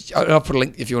 Okay, so I'll put a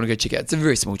link if you want to go check it out. It's a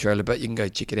very small trailer, but you can go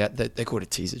check it out. They call it a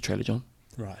teaser trailer, John.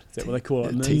 Right. Is that what they call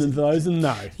it? Those and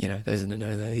no. Those and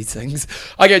know these things.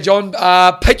 Okay, John,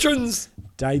 patrons.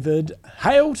 David,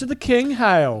 hail to the king,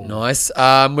 hail. Nice.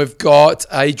 We've got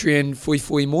Adrian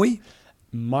Foy Moy.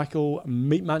 Michael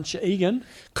Meat Muncher Egan.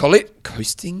 Colette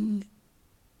Coasting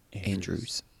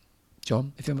Andrews.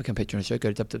 John, if you want to become a patron of the show,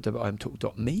 go to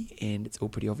www.imtalk.me, and it's all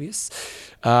pretty obvious.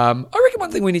 I reckon one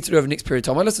thing we need to do over the next period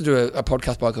of time, I listened to a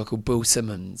podcast by a guy called Bill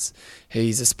Simmons.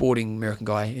 He's a sporting American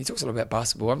guy. He talks a lot about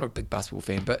basketball. I'm not a big basketball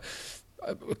fan, but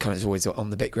kind of always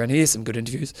on the background. He has some good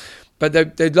interviews. But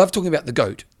they love talking about the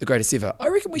GOAT, the greatest ever. I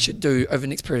reckon we should do, over the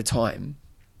next period of time,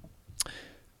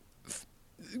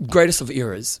 greatest of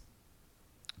eras.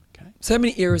 Okay. So how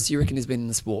many eras do you reckon there's been in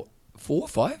the sport? 4 or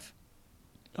 5?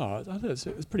 Oh, I think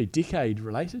it's pretty decade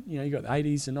related. You got the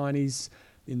 80s and 90s,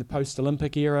 in the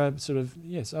post-Olympic era, sort of,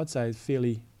 yes, I'd say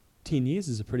fairly 10 years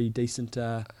is a pretty decent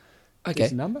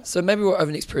decent number. So maybe over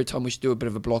the next period of time we should do a bit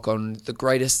of a block on the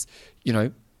greatest,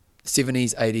 70s,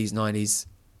 80s, 90s,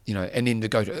 and then the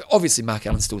GOAT. Obviously Mark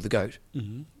Allen's still the GOAT.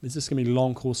 Mm-hmm. Is this going to be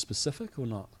long course specific or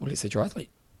not? Well, let's say triathlete.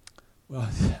 Well,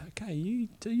 okay, you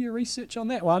do your research on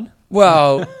that one.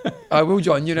 Well, I will,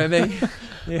 John, you know me.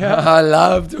 Yeah. I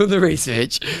love doing the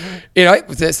research.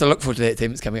 That's to look forward to that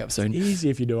team that's coming up soon. Easy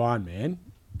if you do Ironman,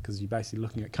 because you're basically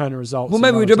looking at Kona results. Well,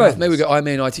 maybe we do both. Maybe we go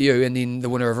Ironman, ITU, and then the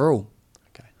winner overall.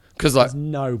 Okay. Because there's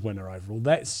no winner overall.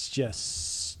 That's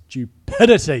just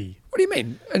stupidity. What do you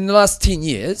mean? In the last 10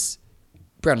 years,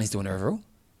 Brownlee's the winner overall.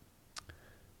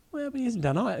 Well, but he hasn't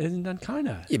done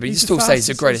Kona. Yeah, but you still say he's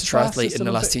the greatest triathlete in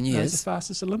the last 10 years. He's the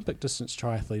fastest Olympic distance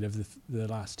triathlete of the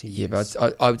last 10 years. Yeah,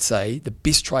 but I would say the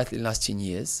best triathlete in the last 10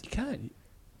 years. You can't.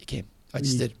 You can. I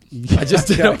just did. I just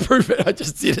did. I'll prove it. I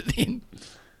just did it then.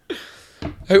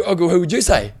 Who would you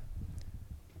say?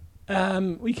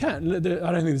 We can't. I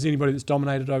don't think there's anybody that's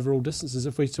dominated overall distances.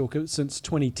 If we talk since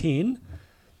 2010,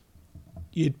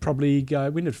 you'd probably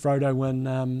go, when did Frodo win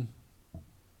the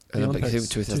Olympics?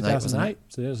 2008.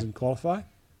 So that doesn't qualify.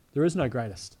 There is no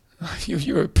greatest.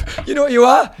 You know what you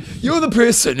are? You're the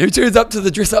person who turns up to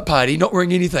the dress-up party not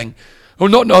wearing anything. Well,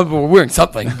 not wearing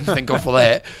something. Thank God for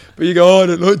that. But you go, I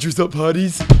don't like dress-up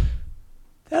parties.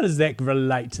 How does that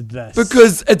relate to this?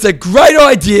 Because it's a great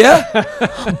idea.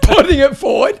 I'm putting it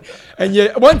forward. And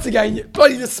once again, you're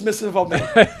bloody dismissive of me.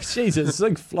 Jesus, it's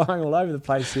like flying all over the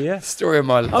place here. Story of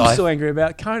my life. I'm still angry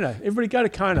about Kona. Everybody go to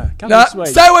Kona. Come nah, this week.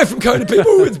 Stay away from Kona,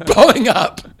 people. It's blowing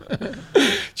up.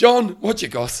 John, what's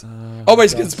your goss?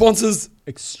 Always get sponsors.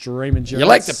 Extreme Endurance. You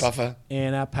like the buffer.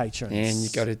 And our patrons. And you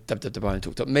go to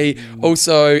www.talk.me.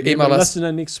 Also, email us. Listen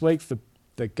in next week for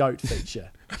the GOAT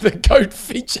feature. The GOAT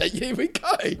feature. Here we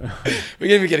go. We're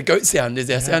going to get a goat sound as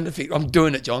our sound effect. I'm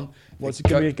doing it, John. What's it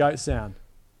going to be a goat sound?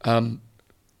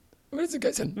 What is a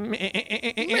goat sound?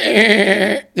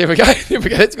 There we go.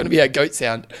 That's going to be our goat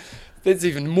sound. That's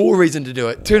even more reason to do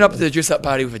it. Turn up to the dress-up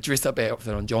party with a dress-up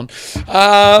outfit on, John.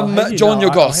 John, your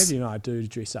goss. I do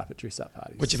dress up at dress-up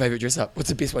parties. What's your favourite dress-up? What's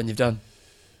the best one you've done?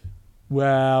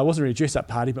 Well, it wasn't really a dress-up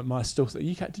party, but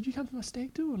did you come to my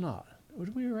stag do or not? Were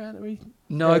we around?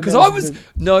 No, because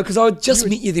I would just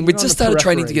meet you then. We just started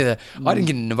training together. I didn't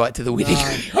get an invite to the wedding.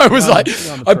 I was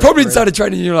I probably started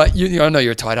training. You're like, I know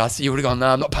you're a tight ass. You would have gone, no,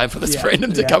 I'm not paying for this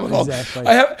random to come along. Exactly.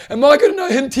 Am I going to know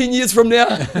him 10 years from now?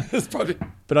 It's probably.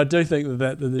 But I do think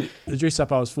that the dress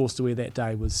up I was forced to wear that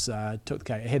day was took the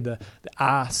cake. It had the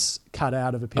ass cut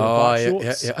out of a pair of bike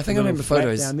shorts. Yeah. I think I remember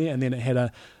photos down there, and then it had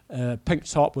a pink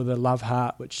top with a love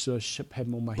heart, which sort of had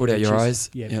more my brought out your eyes.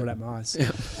 Brought out my eyes. So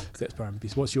that's probably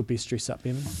best. What's your best dress up,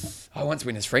 Bevan? I once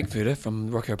went as Frankfurter from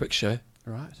Rock Our Picture Show.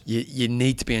 Right. You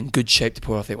need to be in good shape to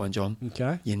pull off that one, John.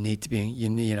 Okay. You need to be.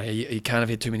 You can't have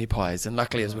had too many pies. And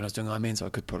luckily, it was when I was doing Ironman, so I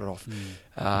could pull it off.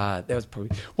 That was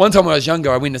probably one time when I was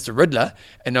younger. I went as the Riddler,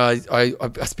 and I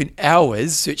spent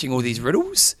hours searching all these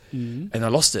riddles, and I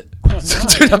lost it. So I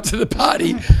turned up to the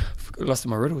party, lost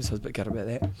my riddles. So I was a bit gutted about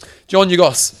that. John, you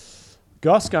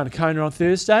Goss going to Kona on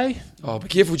Thursday. Oh, be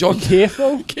careful, John.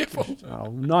 Careful. Careful. Oh,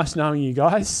 nice knowing you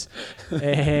guys.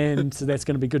 And so that's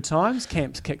going to be good times.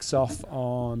 Camp kicks off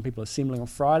people assembling on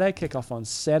Friday, kick off on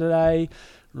Saturday,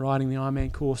 riding the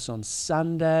Ironman course on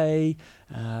Sunday.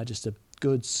 Just a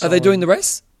good solid... Are they doing the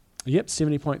race? Yep,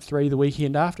 70.3 the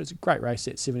weekend after. It's a great race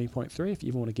at 70.3 if you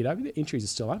ever want to get over. The entries are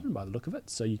still open by the look of it,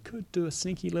 so you could do a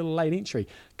sneaky little late entry.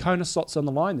 Kona slots on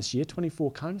the line this year,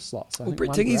 24 Kona slots.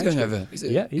 Brett Tiggy's going over.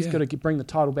 He's got to bring the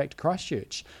title back to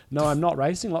Christchurch. No, I'm not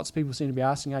racing. Lots of people seem to be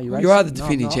asking, are you racing? You are the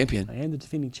defending champion. I am the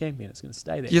defending champion. It's going to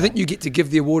stay there. You think you get to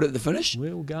give the award at the finish?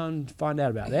 We'll go and find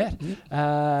out about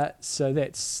that. So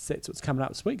that's what's coming up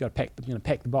this week. I'm going to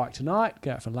pack the bike tonight,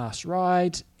 go out for the last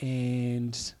ride,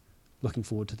 and... looking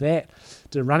forward to that.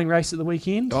 Did a running race at the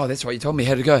weekend. Oh, that's right. You told me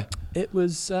how to go. It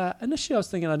was, initially I was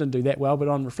thinking I didn't do that well, but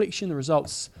on reflection, the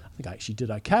results, I think I actually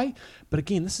did okay. But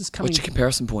again, this is coming... What's your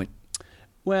comparison point?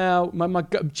 Well, my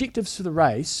objectives for the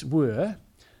race were,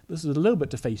 this is a little bit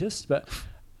defeatist, but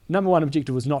number one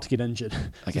objective was not to get injured.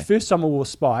 Okay. The first time I wore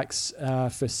spikes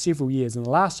for several years, and the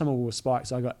last time I wore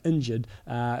spikes, I got injured,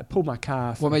 pulled my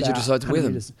calf. What made you decide to wear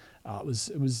them?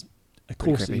 It was a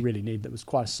course that you really need that was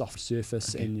quite a soft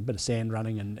surface and a bit of sand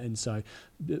running, and so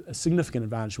a significant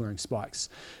advantage wearing spikes.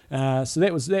 So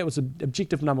that was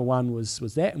objective number one was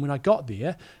that. And when I got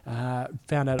there,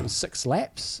 found out it was 6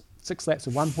 laps of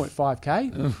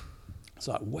 1.5k. It's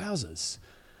like, wowzers.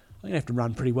 I'm going to have to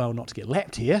run pretty well not to get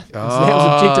lapped here. So that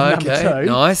was objective number 2.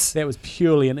 Nice. That was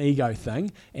purely an ego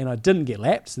thing, and I didn't get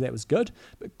lapped, so that was good.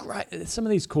 But great, some of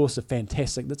these courses are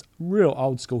fantastic. That's real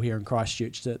old school here in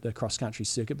Christchurch, the cross-country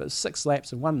circuit, but 6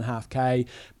 laps of 1.5k,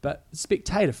 but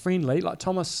spectator-friendly. Like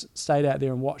Thomas stayed out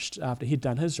there and watched after he'd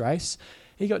done his race.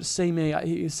 He got to see me,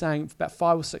 he was saying, about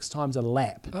 5 or 6 times a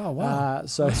lap. Oh, wow.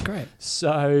 That's great.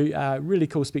 So really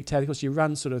cool spectator, because you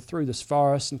run sort of through this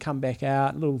forest and come back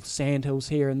out, little sand hills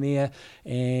here and there,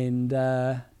 and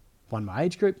won my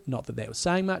age group. Not that was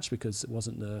saying much, because it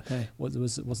wasn't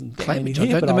wasn't claim it,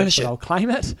 there, don't diminish it. I'll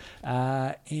claim it.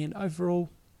 And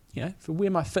overall, for where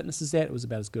my fitness is at, it was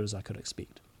about as good as I could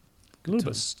expect.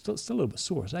 Still a little bit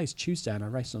sore. Today's Tuesday and I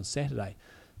raced on Saturday.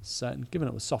 So, given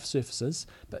it was soft surfaces,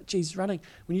 but geez, running,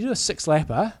 when you do a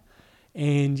 6-lapper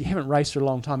and you haven't raced for a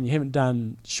long time, you haven't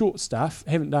done short stuff,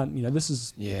 this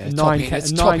is a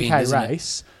 9k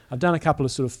race. I've done a couple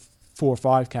of sort of 4 or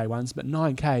 5k ones, but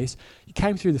 9ks, you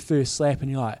came through the first lap and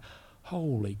you're like,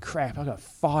 holy crap, I've got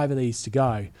 5 of these to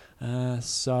go.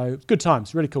 So, good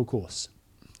times, really cool course.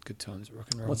 Good times, rock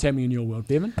and roll. What's happening in your world,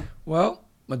 Bevan? Well,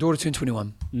 my daughter turned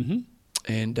 21. Mm-hmm.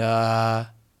 And,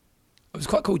 it was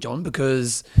quite cool, John,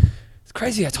 because it's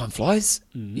crazy how time flies,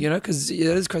 because it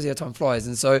is crazy how time flies.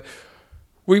 And so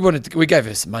we gave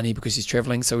her some money because she's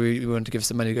traveling, so we wanted to give her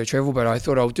some money to go travel, but I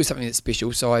thought I'll do something that's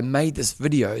special. So I made this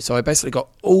video. So I basically got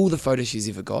all the photos she's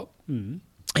ever got. And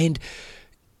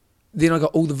then I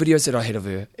got all the videos that I had of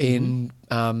her. And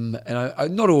I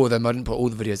not all of them, I didn't put all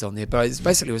the videos on there, but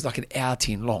it was like an hour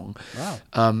 10 long. Wow.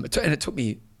 And it took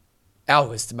me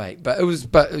hours to make, but it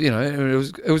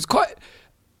was quite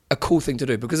a cool thing to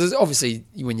do, because obviously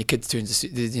when your kids turn to,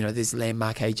 there's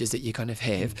landmark ages that you kind of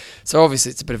have. So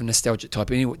obviously it's a bit of a nostalgic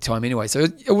time anyway. So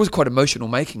it was quite emotional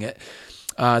making it.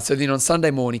 So then on Sunday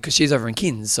morning, because she's over in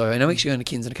Cairns, and I'm actually going to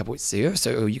Cairns in a couple of weeks to see her,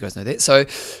 so you guys know that. So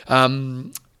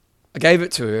I gave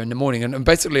it to her in the morning, and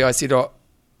basically I said, I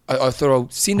thought I'll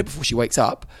send it before she wakes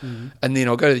up, and then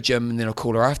I'll go to the gym, and then I'll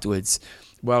call her afterwards.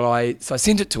 Well, I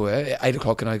sent it to her at 8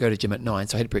 o'clock, and I go to gym at 9,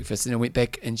 so I had breakfast, and I went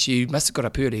back, and she must have got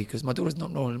up early, because my daughter's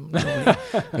not normally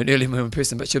an early morning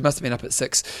person, but she must have been up at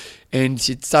 6, and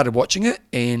she started watching it,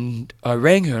 and I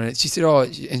rang her, and she said,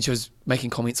 and she was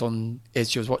making comments as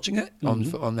she was watching it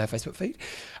on their Facebook feed,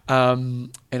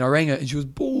 and I rang her, and she was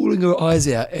bawling her eyes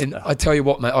out, and I tell you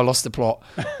what, mate, I lost the plot.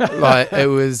 Like, it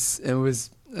was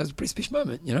was a pretty special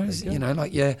moment, you know.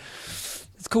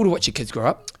 It's cool to watch your kids grow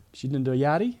up. She didn't do a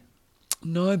yardie?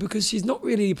 No, because she's not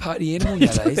really a party animal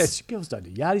nowadays. Girls don't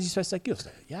do yardies. You're supposed to say girls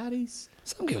don't do yardies.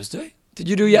 Some girls do. Did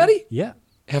you do yardie? Yeah.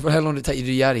 How long did it take you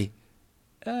to do yardie?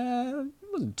 It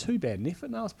wasn't too bad an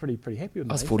effort. No, I was pretty happy with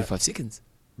it. I was 45 seconds.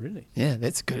 Really? Yeah,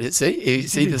 that's good. See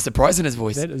the surprise in his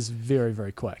voice. That is very,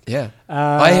 very quick. Yeah.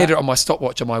 I had it on my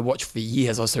stopwatch on my watch for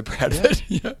years. I was so proud of it.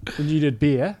 Yeah. And you did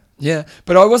beer. Yeah.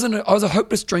 But I was a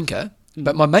hopeless drinker.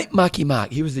 But my mate Marky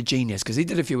Mark, he was the genius because he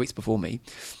did it a few weeks before me.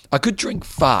 I could drink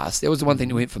fast. That was the one thing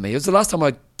that went for me. It was the last time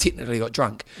I technically got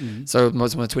drunk. So it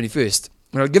was my 21st.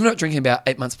 When I'd given up drinking about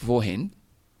 8 months beforehand,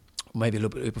 or maybe a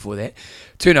little bit before that,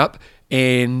 turn up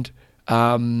and...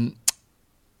 but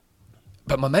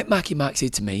my mate Marky Mark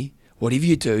said to me, whatever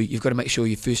you do, you've got to make sure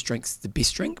your first drink's the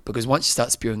best drink because once you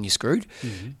start spewing, you're screwed.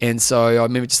 And so I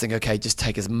remember just thinking, okay, just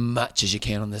take as much as you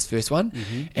can on this first one.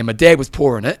 And my dad was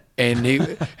pouring it, and he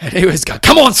was going,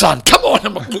 "Come on, son, come on!"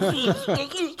 I'm like,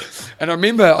 and I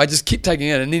remember I just kept taking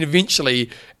it, and then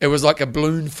eventually it was like a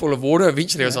balloon full of water.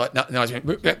 Eventually I was like, no, I just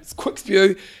went, quick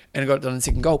spew, and I got it done in the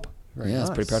second gulp. Very I was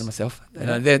pretty nice. proud of myself.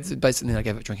 Yeah. And that's basically I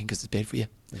gave up drinking because it's bad for you.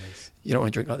 Yes. You don't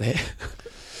want to drink like that.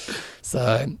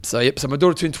 So my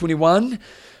daughter turned 21.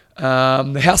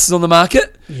 The house is on the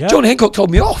market. Yep. John Hancock told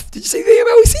me off. Did you see the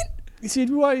email he sent? He said,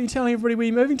 why are you telling everybody where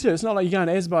you're moving to? It's not like you're going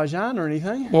to Azerbaijan or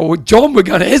anything. Well, John, we're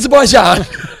going to Azerbaijan.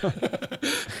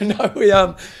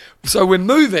 No, so we're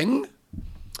moving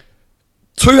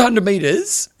 200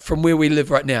 metres from where we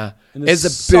live right now. And As the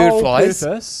bird flies.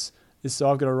 Purpose is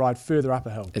so I've got to ride further up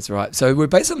a hill. That's right. So we're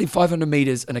basically 500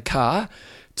 metres in a car,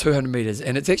 200 metres.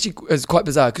 And it's quite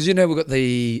bizarre because, we've got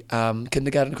the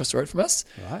kindergarten across the road from us.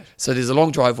 Right. So there's a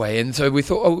long driveway. And so we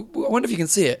thought, I wonder if you can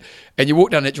see it. And you walk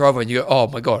down that driveway and you go, oh,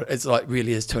 my God, it's like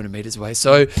really is 200 metres away.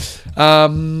 So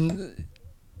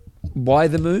why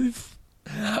the move?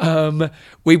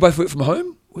 We both work from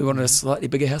home. We wanted a slightly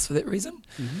bigger house for that reason.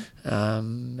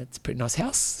 It's a pretty nice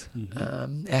house. Our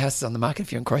house is on the market.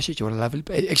 If you're in Christchurch, you want to love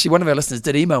it. Actually, one of our listeners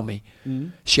did email me,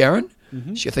 Sharon.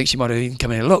 She thinks she might have even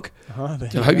come in and look. Oh, I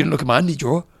hope you didn't look at my undie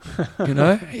drawer.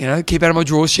 Keep out of my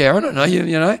drawers, Sharon. I know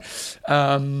you know. If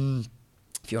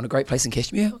you want a great place in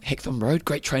Cashmere, Hackthorne Road,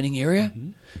 great training area,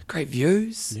 great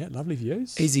views, Yeah, lovely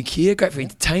views. easy care, great for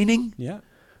entertaining. Yeah.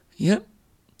 Yeah.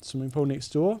 Swimming pool next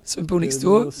door. Swimming pool next The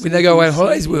door. little When they go away on sneaky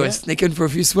holidays, we yeah. always sneak in for a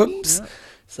few swims. Yeah.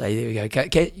 So there we go.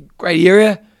 Great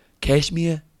area,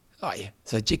 Cashmere. Oh yeah.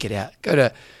 So check it out. Go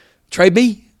to Trade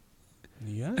Me.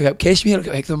 Yeah. Look up Cashmere. Look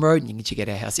up Hackthorne Road, and you can check out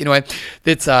our house. Anyway,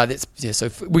 that's yeah. So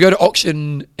we go to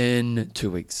auction in 2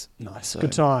 weeks. Nice. So,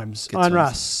 good times. good Iron times.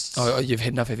 Rust. Oh, you've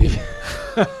had enough, have you?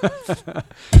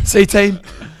 C team.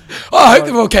 Oh, I hope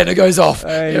the volcano goes off.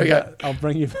 Here we go. I'll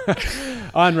bring you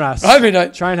Iron Rust. I mean,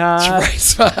 Train hard. Trace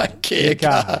smart, care Kia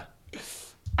kaha. car.